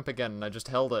hit jump again and I just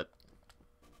held it.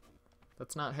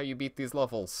 That's not how you beat these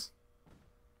levels.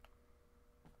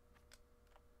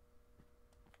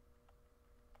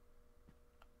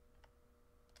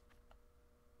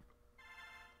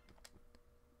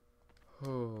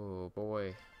 Oh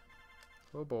boy.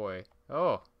 Oh boy.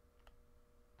 Oh!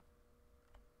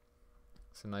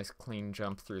 It's a nice clean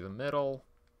jump through the middle.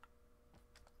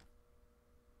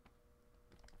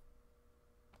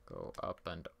 Go up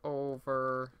and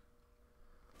over.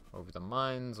 Over the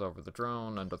mines, over the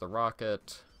drone, under the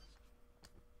rocket.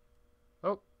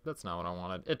 Oh, that's not what I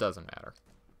wanted. It doesn't matter.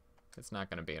 It's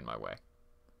not going to be in my way.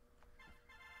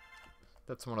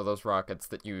 That's one of those rockets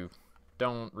that you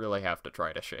don't really have to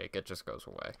try to shake. It just goes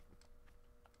away.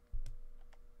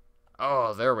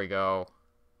 Oh, there we go.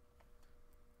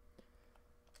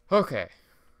 Okay.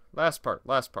 Last part,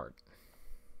 last part.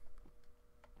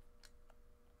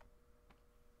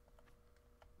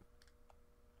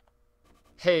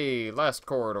 Hey, last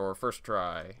corridor, first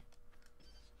try.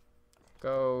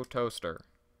 Go, toaster.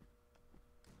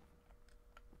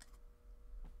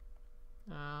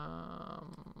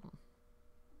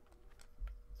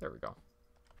 There we go.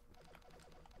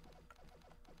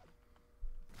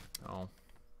 Oh.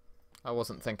 I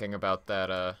wasn't thinking about that,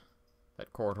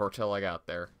 that corridor till I got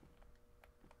there.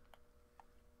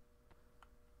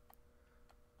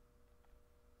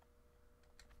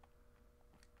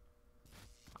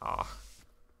 Ah.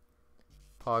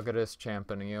 Pogadus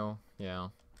Champanio, yeah.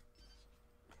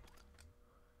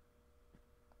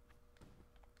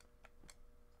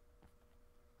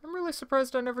 I'm really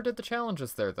surprised I never did the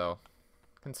challenges there, though.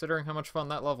 Considering how much fun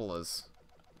that level is.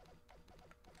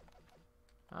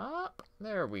 Up,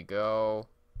 there we go.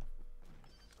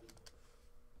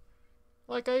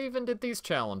 Like, I even did these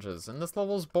challenges, and this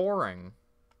level's boring.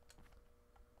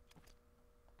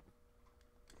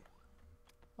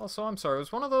 Also, I'm sorry, it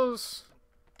was one of those...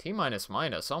 T-.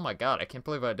 Oh my god, I can't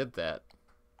believe I did that.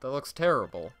 That looks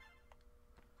terrible.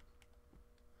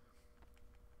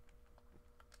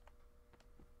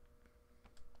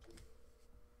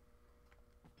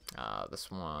 Ah,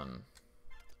 this one.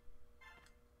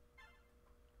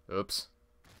 Oops.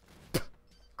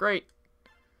 Great.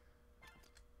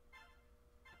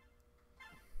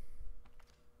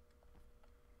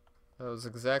 That was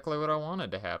exactly what I wanted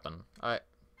to happen.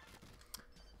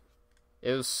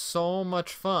 It was so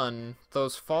much fun.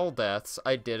 Those fall deaths,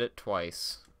 I did it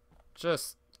twice.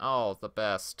 Just, oh, the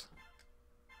best.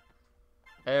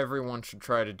 Everyone should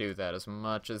try to do that as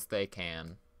much as they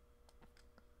can.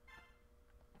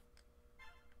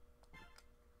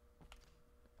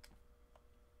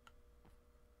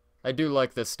 I do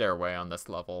like this stairway on this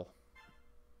level.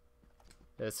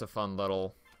 It's a fun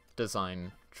little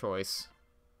design choice.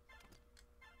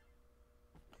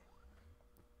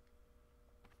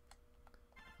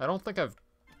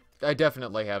 I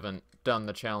definitely haven't done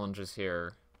the challenges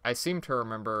here. I seem to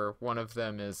remember one of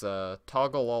them is,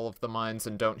 toggle all of the mines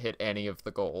and don't hit any of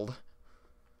the gold.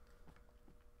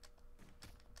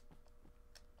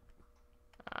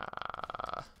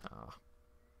 Oh.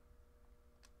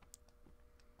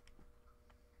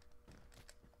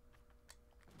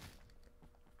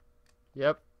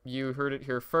 Yep, you heard it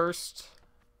here first.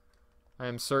 I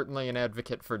am certainly an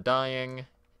advocate for dying.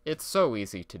 It's so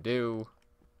easy to do.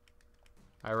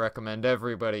 I recommend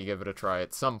everybody give it a try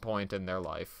at some point in their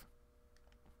life.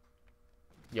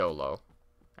 YOLO,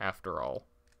 after all.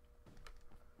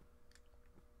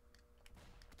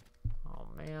 Oh,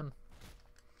 man.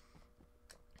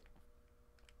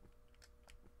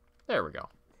 There we go.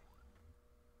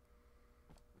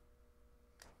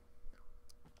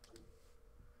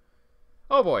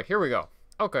 Oh boy, here we go.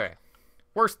 Okay.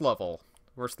 Worst level.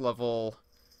 Worst level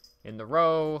in the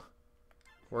row.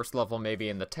 Worst level maybe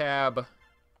in the tab.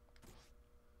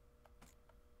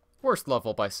 Worst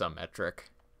level by some metric.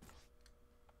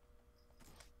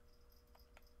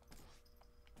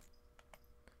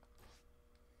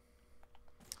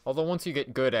 Although once you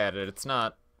get good at it, it's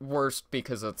not worst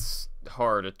because it's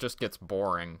hard, it just gets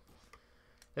boring.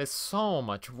 There's so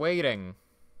much waiting.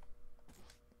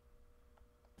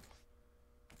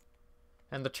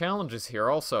 And the challenges here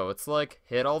also, it's like,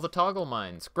 hit all the toggle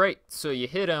mines. Great, so you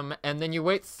hit them, and then you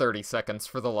wait 30 seconds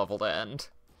for the level to end.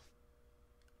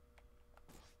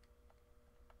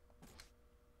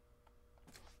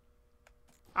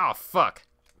 Oh, fuck.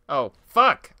 Oh,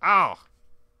 fuck! Oh,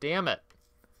 damn it.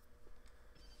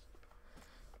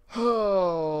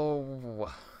 Oh,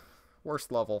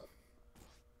 worst level.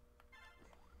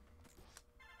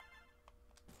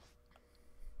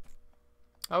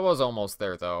 I was almost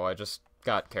there, though. I just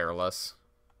got careless.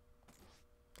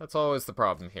 That's always the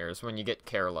problem here, is when you get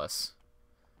careless.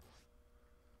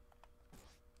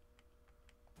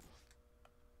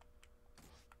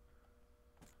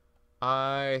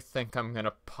 I think I'm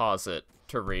gonna pause it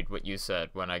to read what you said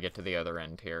when I get to the other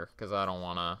end here, because I don't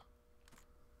wanna...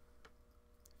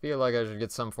 feel like I should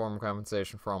get some form of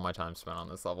compensation for all my time spent on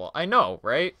this level. I know,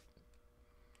 right?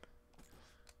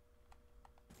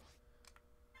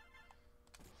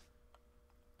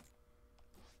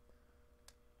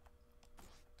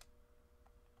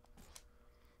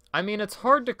 I mean, it's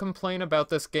hard to complain about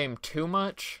this game too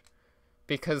much,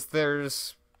 because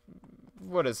there's...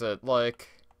 what is it, like...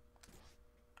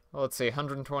 well, let's see,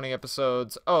 120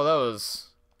 episodes. Oh, that was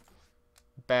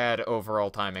bad overall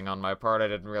timing on my part. I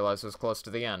didn't realize it was close to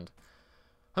the end.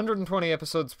 120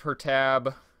 episodes per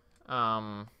tab.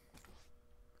 Hold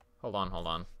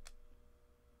on.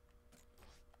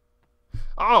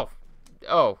 Oh!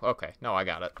 Oh, okay. No, I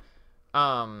got it.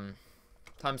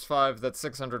 Times 5, that's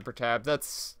 600 per tab.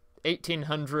 That's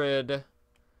 1,800...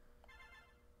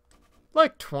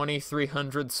 like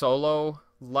 2,300 solo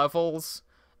levels.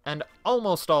 And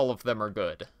almost all of them are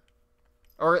good.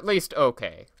 Or at least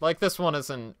okay. Like, this one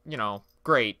isn't, you know,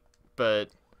 great,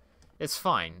 but it's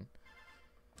fine.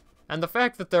 And the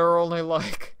fact that there are only,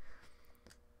 like,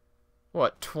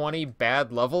 what, 20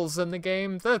 bad levels in the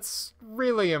game? That's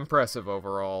really impressive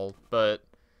overall, but...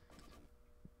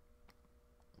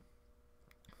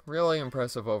 really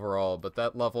impressive overall, but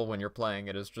that level when you're playing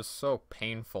it is just so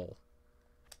painful.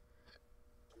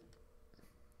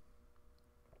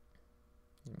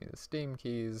 Give me the Steam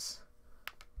keys.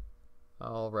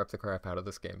 I'll rep the crap out of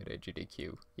this game at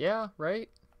AGDQ. Yeah, right?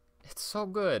 It's so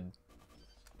good.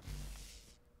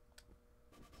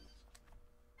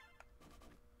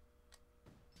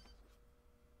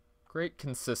 Great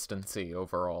consistency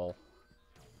overall.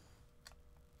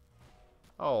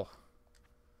 Oh.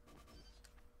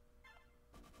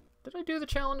 Did I do the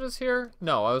challenges here?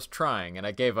 No, I was trying, and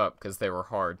I gave up because they were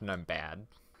hard and I'm bad.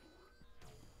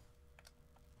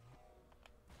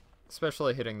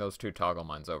 Especially hitting those 2 toggle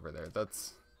mines over there.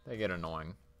 They get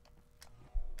annoying.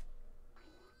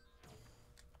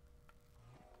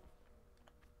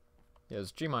 Yeah,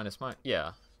 it's G minus mine.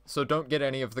 Yeah. So don't get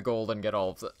any of the gold and get all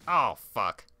of the... oh,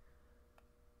 fuck.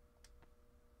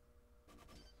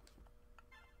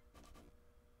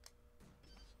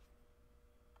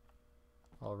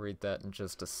 I'll read that in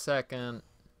just a second.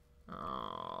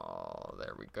 Oh,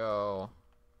 there we go.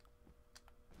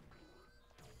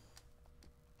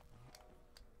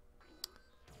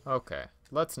 Okay,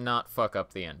 let's not fuck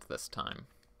up the end this time.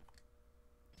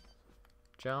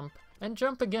 Jump, and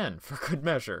jump again, for good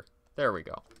measure. There we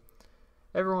go.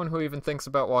 Everyone who even thinks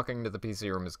about walking to the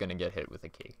PC room is gonna get hit with a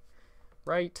key.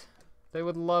 Right? They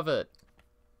would love it.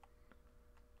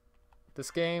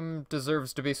 This game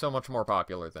deserves to be so much more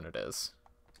popular than it is.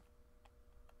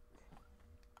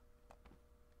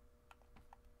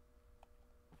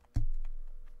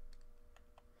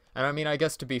 And I mean, I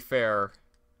guess to be fair...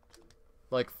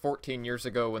 like 14 years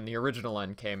ago when the original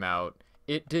N came out,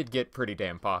 it did get pretty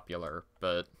damn popular,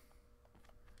 but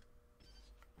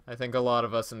I think a lot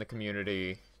of us in the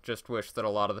community just wish that a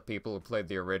lot of the people who played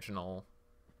the original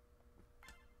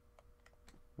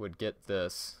would get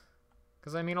this.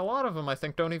 Because, I mean, a lot of them, I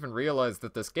think, don't even realize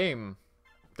that this game,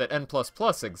 that N++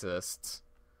 exists.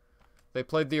 They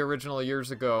played the original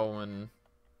years ago and,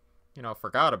 you know,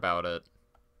 forgot about it.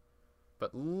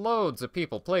 But loads of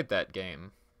people played that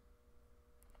game.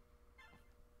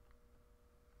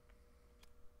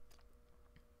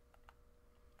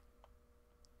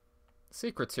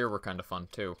 Secrets here were kind of fun,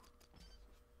 too.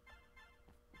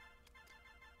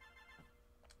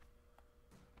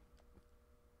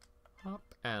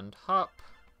 Hop and hop.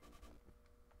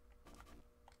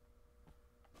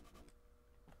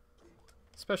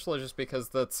 Especially just because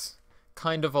that's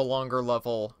kind of a longer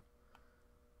level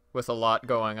with a lot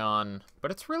going on, but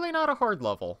it's really not a hard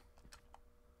level.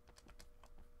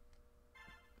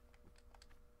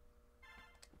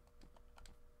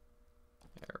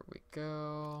 There we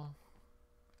go.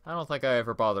 I don't think I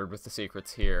ever bothered with the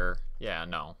secrets here. Yeah,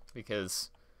 no, because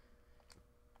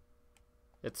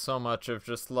it's so much of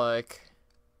just like,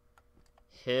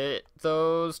 hit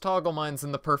those toggle mines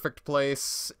in the perfect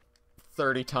place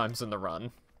 30 times in the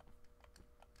run.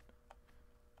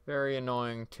 Very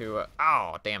annoying to,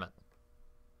 oh, damn it.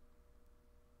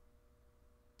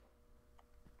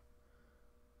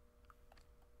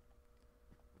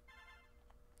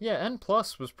 Yeah, N+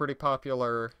 was pretty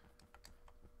popular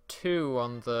too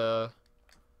on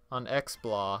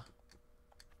XBLA.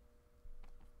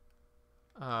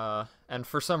 And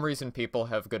for some reason people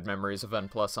have good memories of N+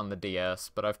 on the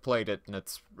DS, but I've played it and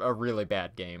it's a really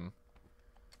bad game.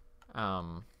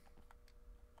 But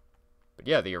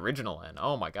yeah, the original N,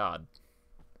 oh my god.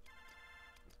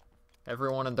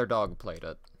 Everyone and their dog played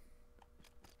it.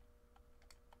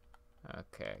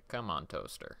 Okay, come on,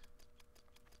 Toaster.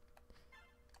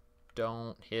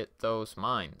 Don't hit those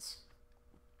mines.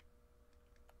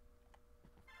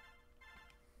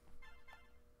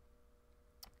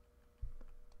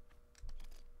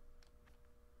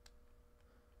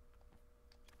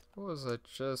 What was I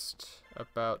just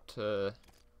about to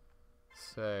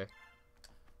say?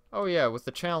 Oh yeah, with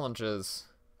the challenges,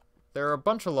 there are a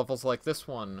bunch of levels like this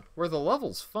one, where the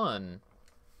level's fun,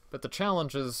 but the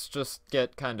challenges just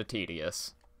get kinda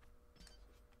tedious.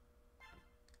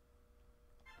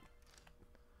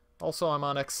 Also, I'm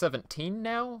on X-17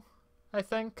 now, I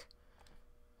think?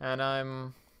 And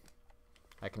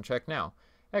I can check now.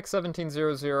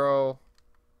 X-1700,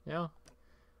 yeah.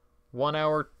 1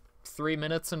 hour, 3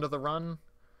 minutes into the run.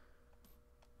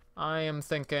 I am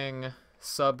thinking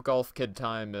sub-Golf Kid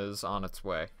time is on its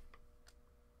way.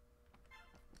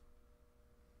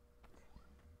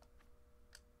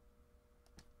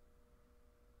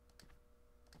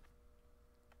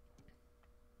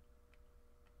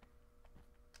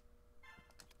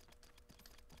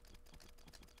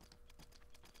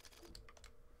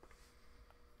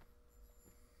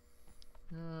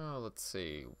 Let's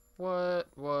see. What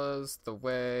was the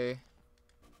way?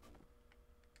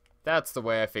 That's the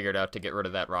way I figured out to get rid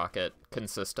of that rocket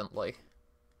consistently.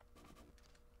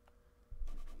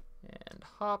 And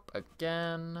hop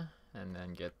again, and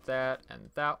then get that and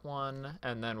that one,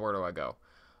 and then where do I go?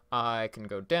 I can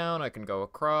go down, I can go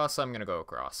across, I'm gonna go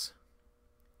across.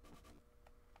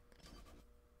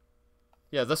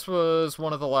 Yeah, this was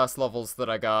one of the last levels that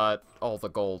I got all the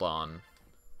gold on.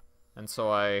 And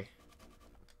so I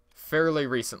fairly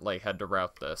recently had to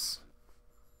route this.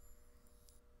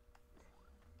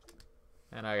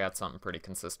 And I got something pretty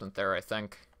consistent there, I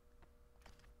think.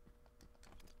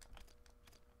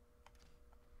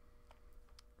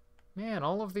 Man,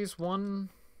 all of these one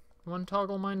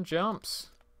toggle mine jumps.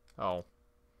 Oh.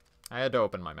 I had to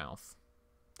open my mouth.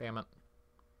 Damn it.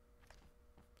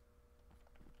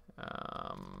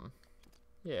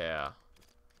 Yeah.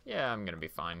 Yeah, I'm gonna be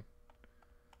fine.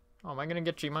 Oh, am I gonna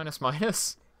get G-?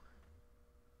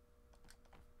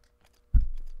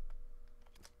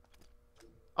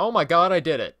 Oh my god, I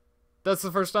did it! That's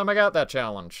the first time I got that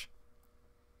challenge.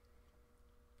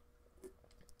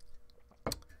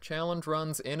 Challenge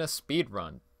runs in a speed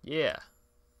run. Yeah.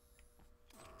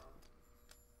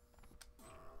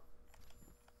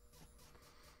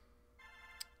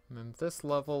 And this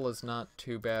level is not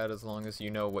too bad as long as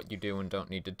you know what you do and don't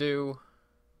need to do.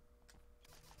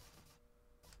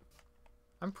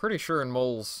 I'm pretty sure in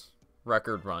Mole's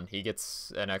record run, he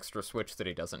gets an extra switch that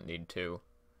he doesn't need to.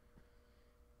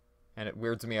 And it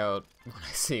weirds me out when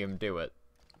I see him do it.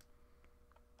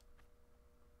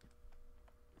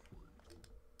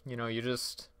 You know, you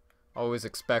just always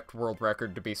expect world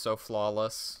record to be so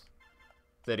flawless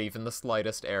that even the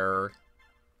slightest error,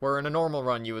 where in a normal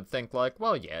run you would think like,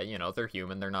 well, yeah, you know, they're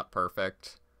human, they're not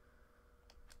perfect.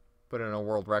 But in a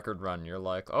world record run, you're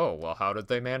like, oh, well, how did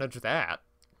they manage that?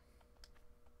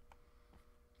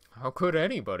 How could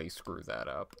anybody screw that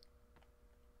up?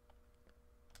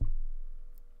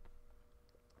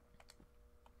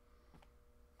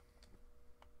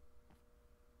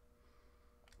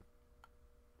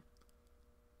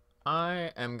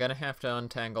 I am gonna have to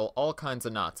untangle all kinds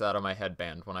of knots out of my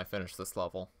headband when I finish this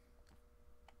level.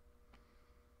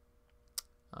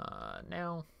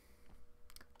 Now.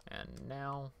 And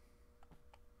now.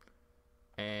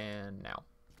 And now.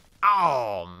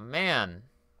 Oh, man!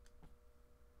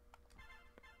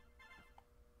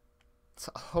 It's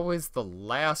always the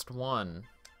last one.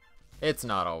 It's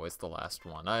not always the last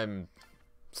one. I'm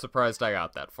surprised I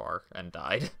got that far and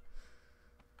died.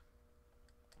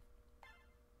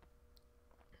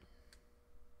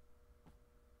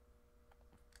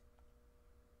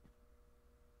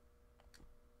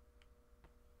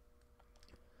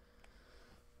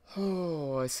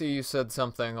 Oh, I see you said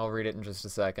something. I'll read it in just a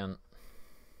second.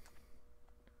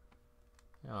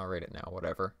 I'll read it now,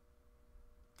 whatever.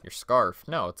 Your scarf?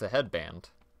 No, it's a headband.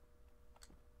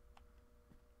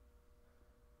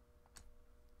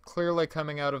 Clearly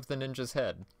coming out of the ninja's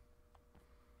head.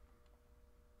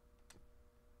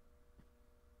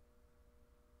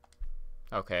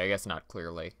 Okay, I guess not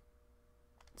clearly.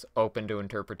 It's open to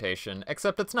interpretation,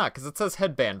 except it's not, because it says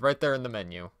headband right there in the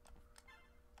menu.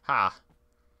 Ha!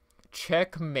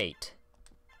 Checkmate.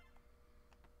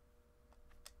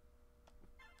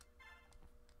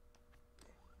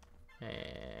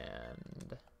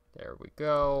 And there we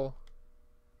go.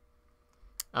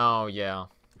 Oh, yeah.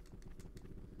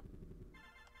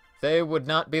 They would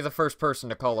not be the first person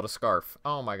to call it a scarf.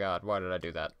 Oh my god, why did I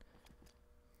do that?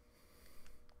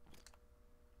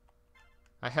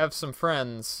 I have some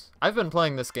friends. I've been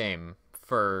playing this game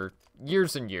for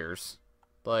years and years.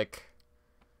 Like,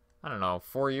 I don't know,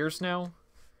 4 years now?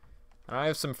 And I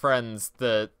have some friends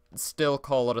that still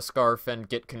call it a scarf and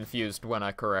get confused when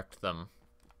I correct them.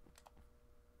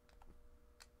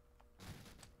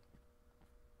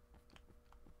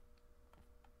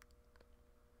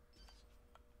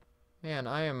 Man,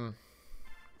 I am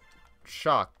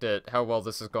shocked at how well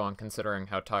this is going considering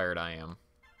how tired I am.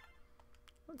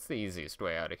 What's the easiest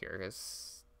way out of here?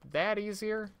 Is that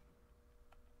easier?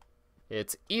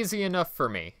 It's easy enough for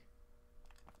me.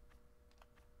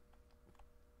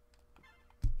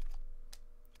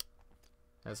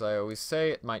 As I always say,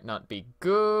 it might not be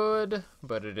good,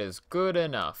 but it is good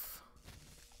enough.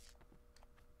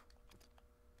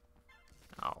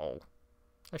 Oh.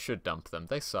 I should dump them.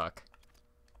 They suck.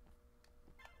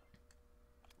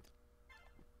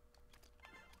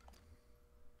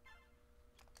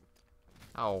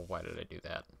 Oh, why did I do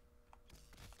that?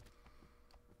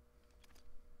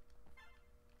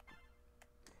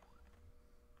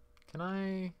 Can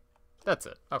I... That's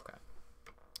it. Okay.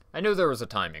 I knew there was a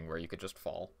timing where you could just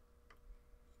fall.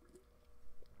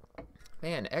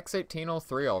 Man,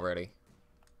 X-1803 already.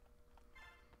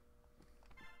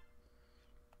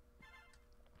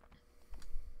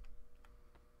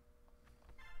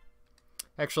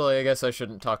 Actually, I guess I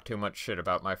shouldn't talk too much shit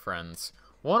about my friends.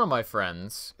 One of my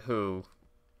friends, who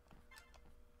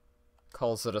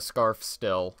calls it a scarf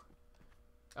still,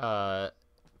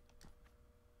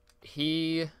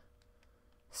 he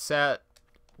sat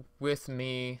with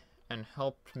me and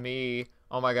helped me...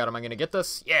 Oh my god, am I gonna get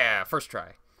this? Yeah, first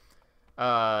try.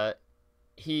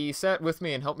 He sat with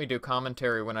me and helped me do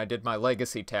commentary when I did my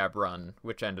Legacy tab run,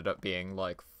 which ended up being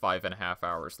like 5.5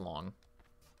 hours long.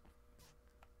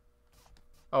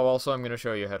 Oh, also I'm gonna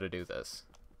show you how to do this.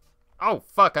 Oh,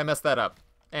 fuck, I messed that up.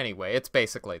 Anyway, it's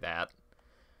basically that.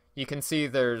 You can see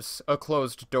there's a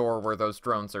closed door where those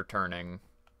drones are turning.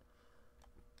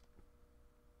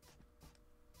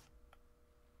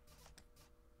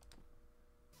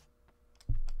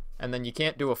 And then you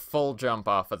can't do a full jump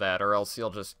off of that, or else you'll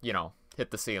just, you know,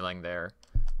 hit the ceiling there.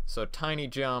 So tiny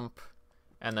jump,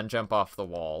 and then jump off the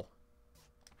wall.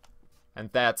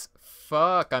 And that's...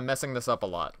 Fuck, I'm messing this up a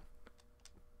lot.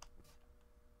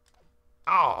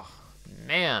 Oh,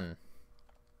 man.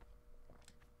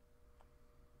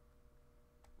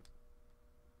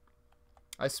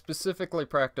 I specifically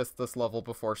practiced this level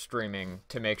before streaming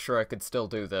to make sure I could still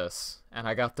do this, and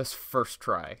I got this first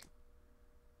try.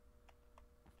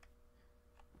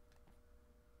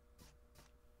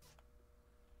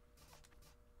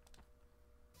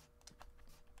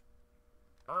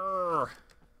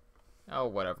 Oh,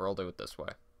 whatever, I'll do it this way.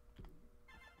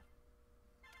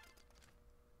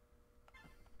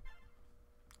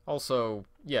 Also,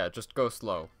 yeah, just go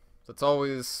slow. That's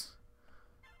always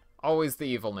the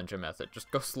evil ninja method. Just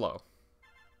go slow.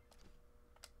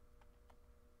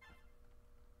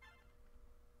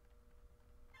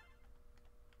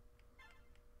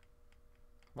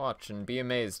 Watch and be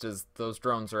amazed as those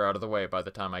drones are out of the way by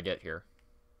the time I get here.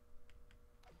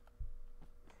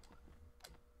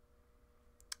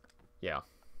 Yeah.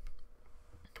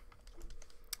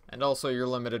 And also you're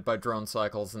limited by drone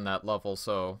cycles in that level,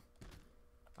 so...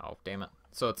 Oh, damn it.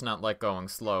 So it's not like going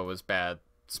slow is bad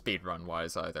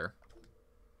speedrun-wise either.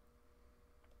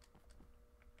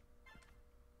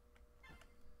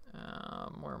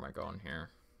 Where am I going here?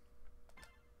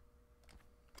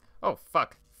 Oh,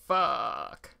 fuck.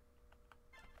 Fuck!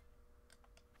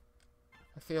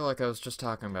 I feel like I was just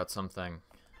talking about something.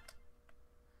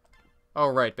 Oh,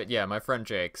 right, but yeah, my friend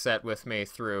Jake sat with me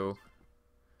through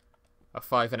a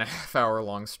 5.5 hour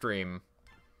long stream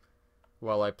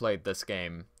while I played this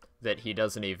game that he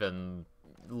doesn't even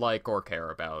like or care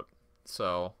about,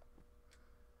 so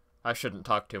I shouldn't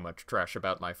talk too much trash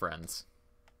about my friends.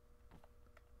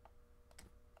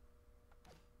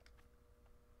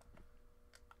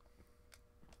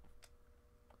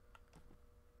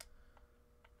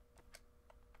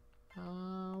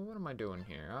 What am I doing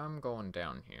here? I'm going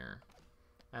down here.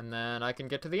 And then I can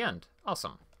get to the end.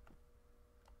 Awesome.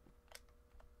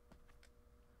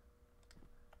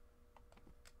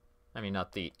 I mean,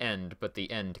 not the end, but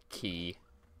the end key.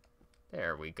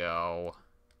 There we go.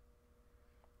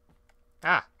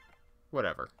 Ah!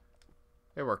 Whatever.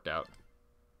 It worked out.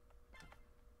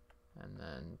 And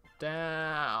then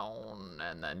down,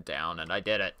 and then down, and I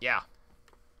did it. Yeah.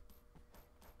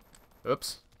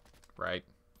 Oops. Right.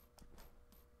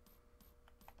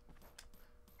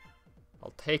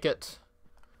 I'll take it.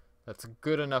 That's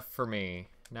good enough for me.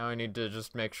 Now I need to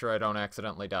just make sure I don't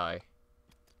accidentally die.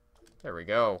 There we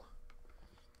go.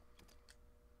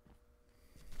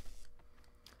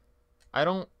 I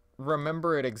don't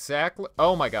remember it exactly.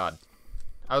 Oh my god.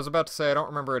 I was about to say I don't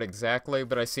remember it exactly,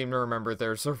 but I seem to remember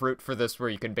there's a route for this where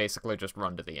you can basically just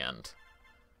run to the end.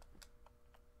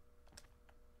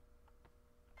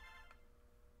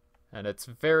 And it's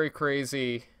very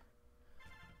crazy.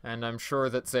 And I'm sure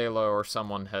that Zalo or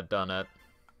someone had done it.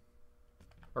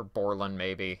 Or Borland,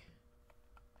 maybe.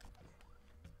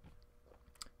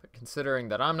 But considering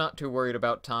that I'm not too worried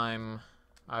about time,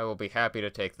 I will be happy to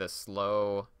take this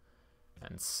slow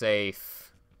and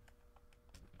safe.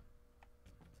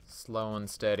 Slow and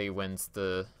steady wins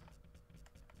the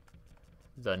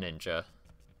ninja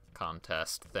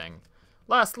contest thing.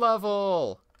 Last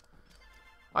level!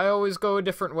 I always go a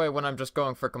different way when I'm just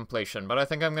going for completion, but I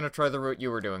think I'm going to try the route you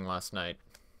were doing last night.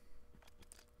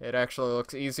 It actually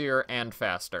looks easier and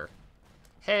faster.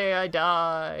 Hey, I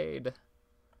died!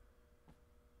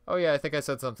 Oh yeah, I think I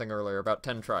said something earlier about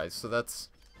 10 tries, so that's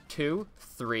 2,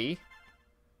 3.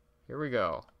 Here we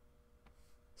go.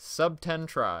 Sub 10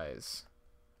 tries.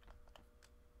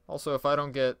 Also, if I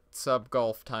don't get sub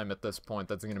golf time at this point,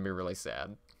 that's going to be really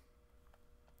sad.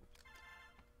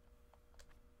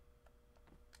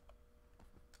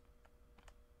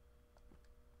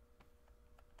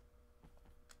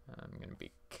 I'm going to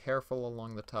be careful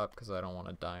along the top because I don't want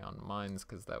to die on mines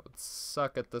because that would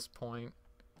suck at this point.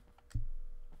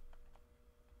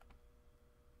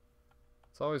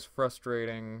 It's always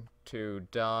frustrating to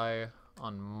die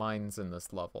on mines in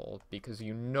this level because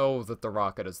you know that the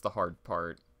rocket is the hard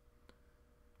part.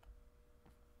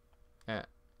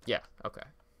 Yeah, okay.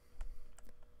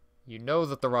 You know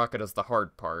that the rocket is the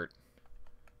hard part.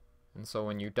 And so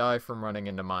when you die from running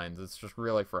into mines, it's just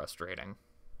really frustrating.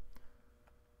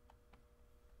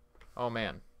 Oh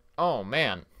man. Oh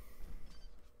man.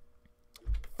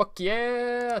 Fuck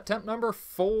yeah! Attempt number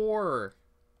 4!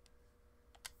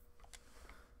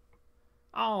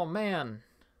 Oh man.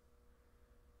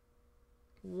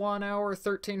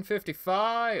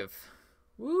 1h13m55s.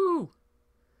 Woo!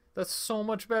 That's so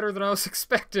much better than I was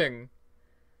expecting.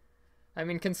 I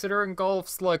mean, considering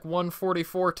golf's like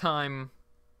 1:44 time,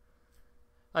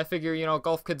 I figure, you know,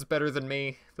 golf kid's better than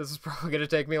me. This is probably gonna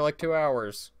take me like 2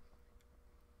 hours.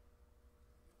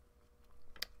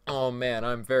 Oh man,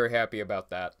 I'm very happy about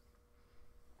that.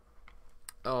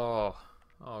 Oh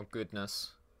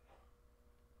goodness.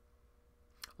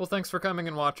 Well, thanks for coming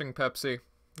and watching, Pepsi.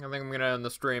 I think I'm gonna end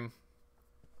the stream.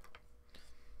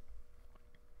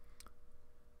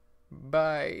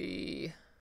 Bye.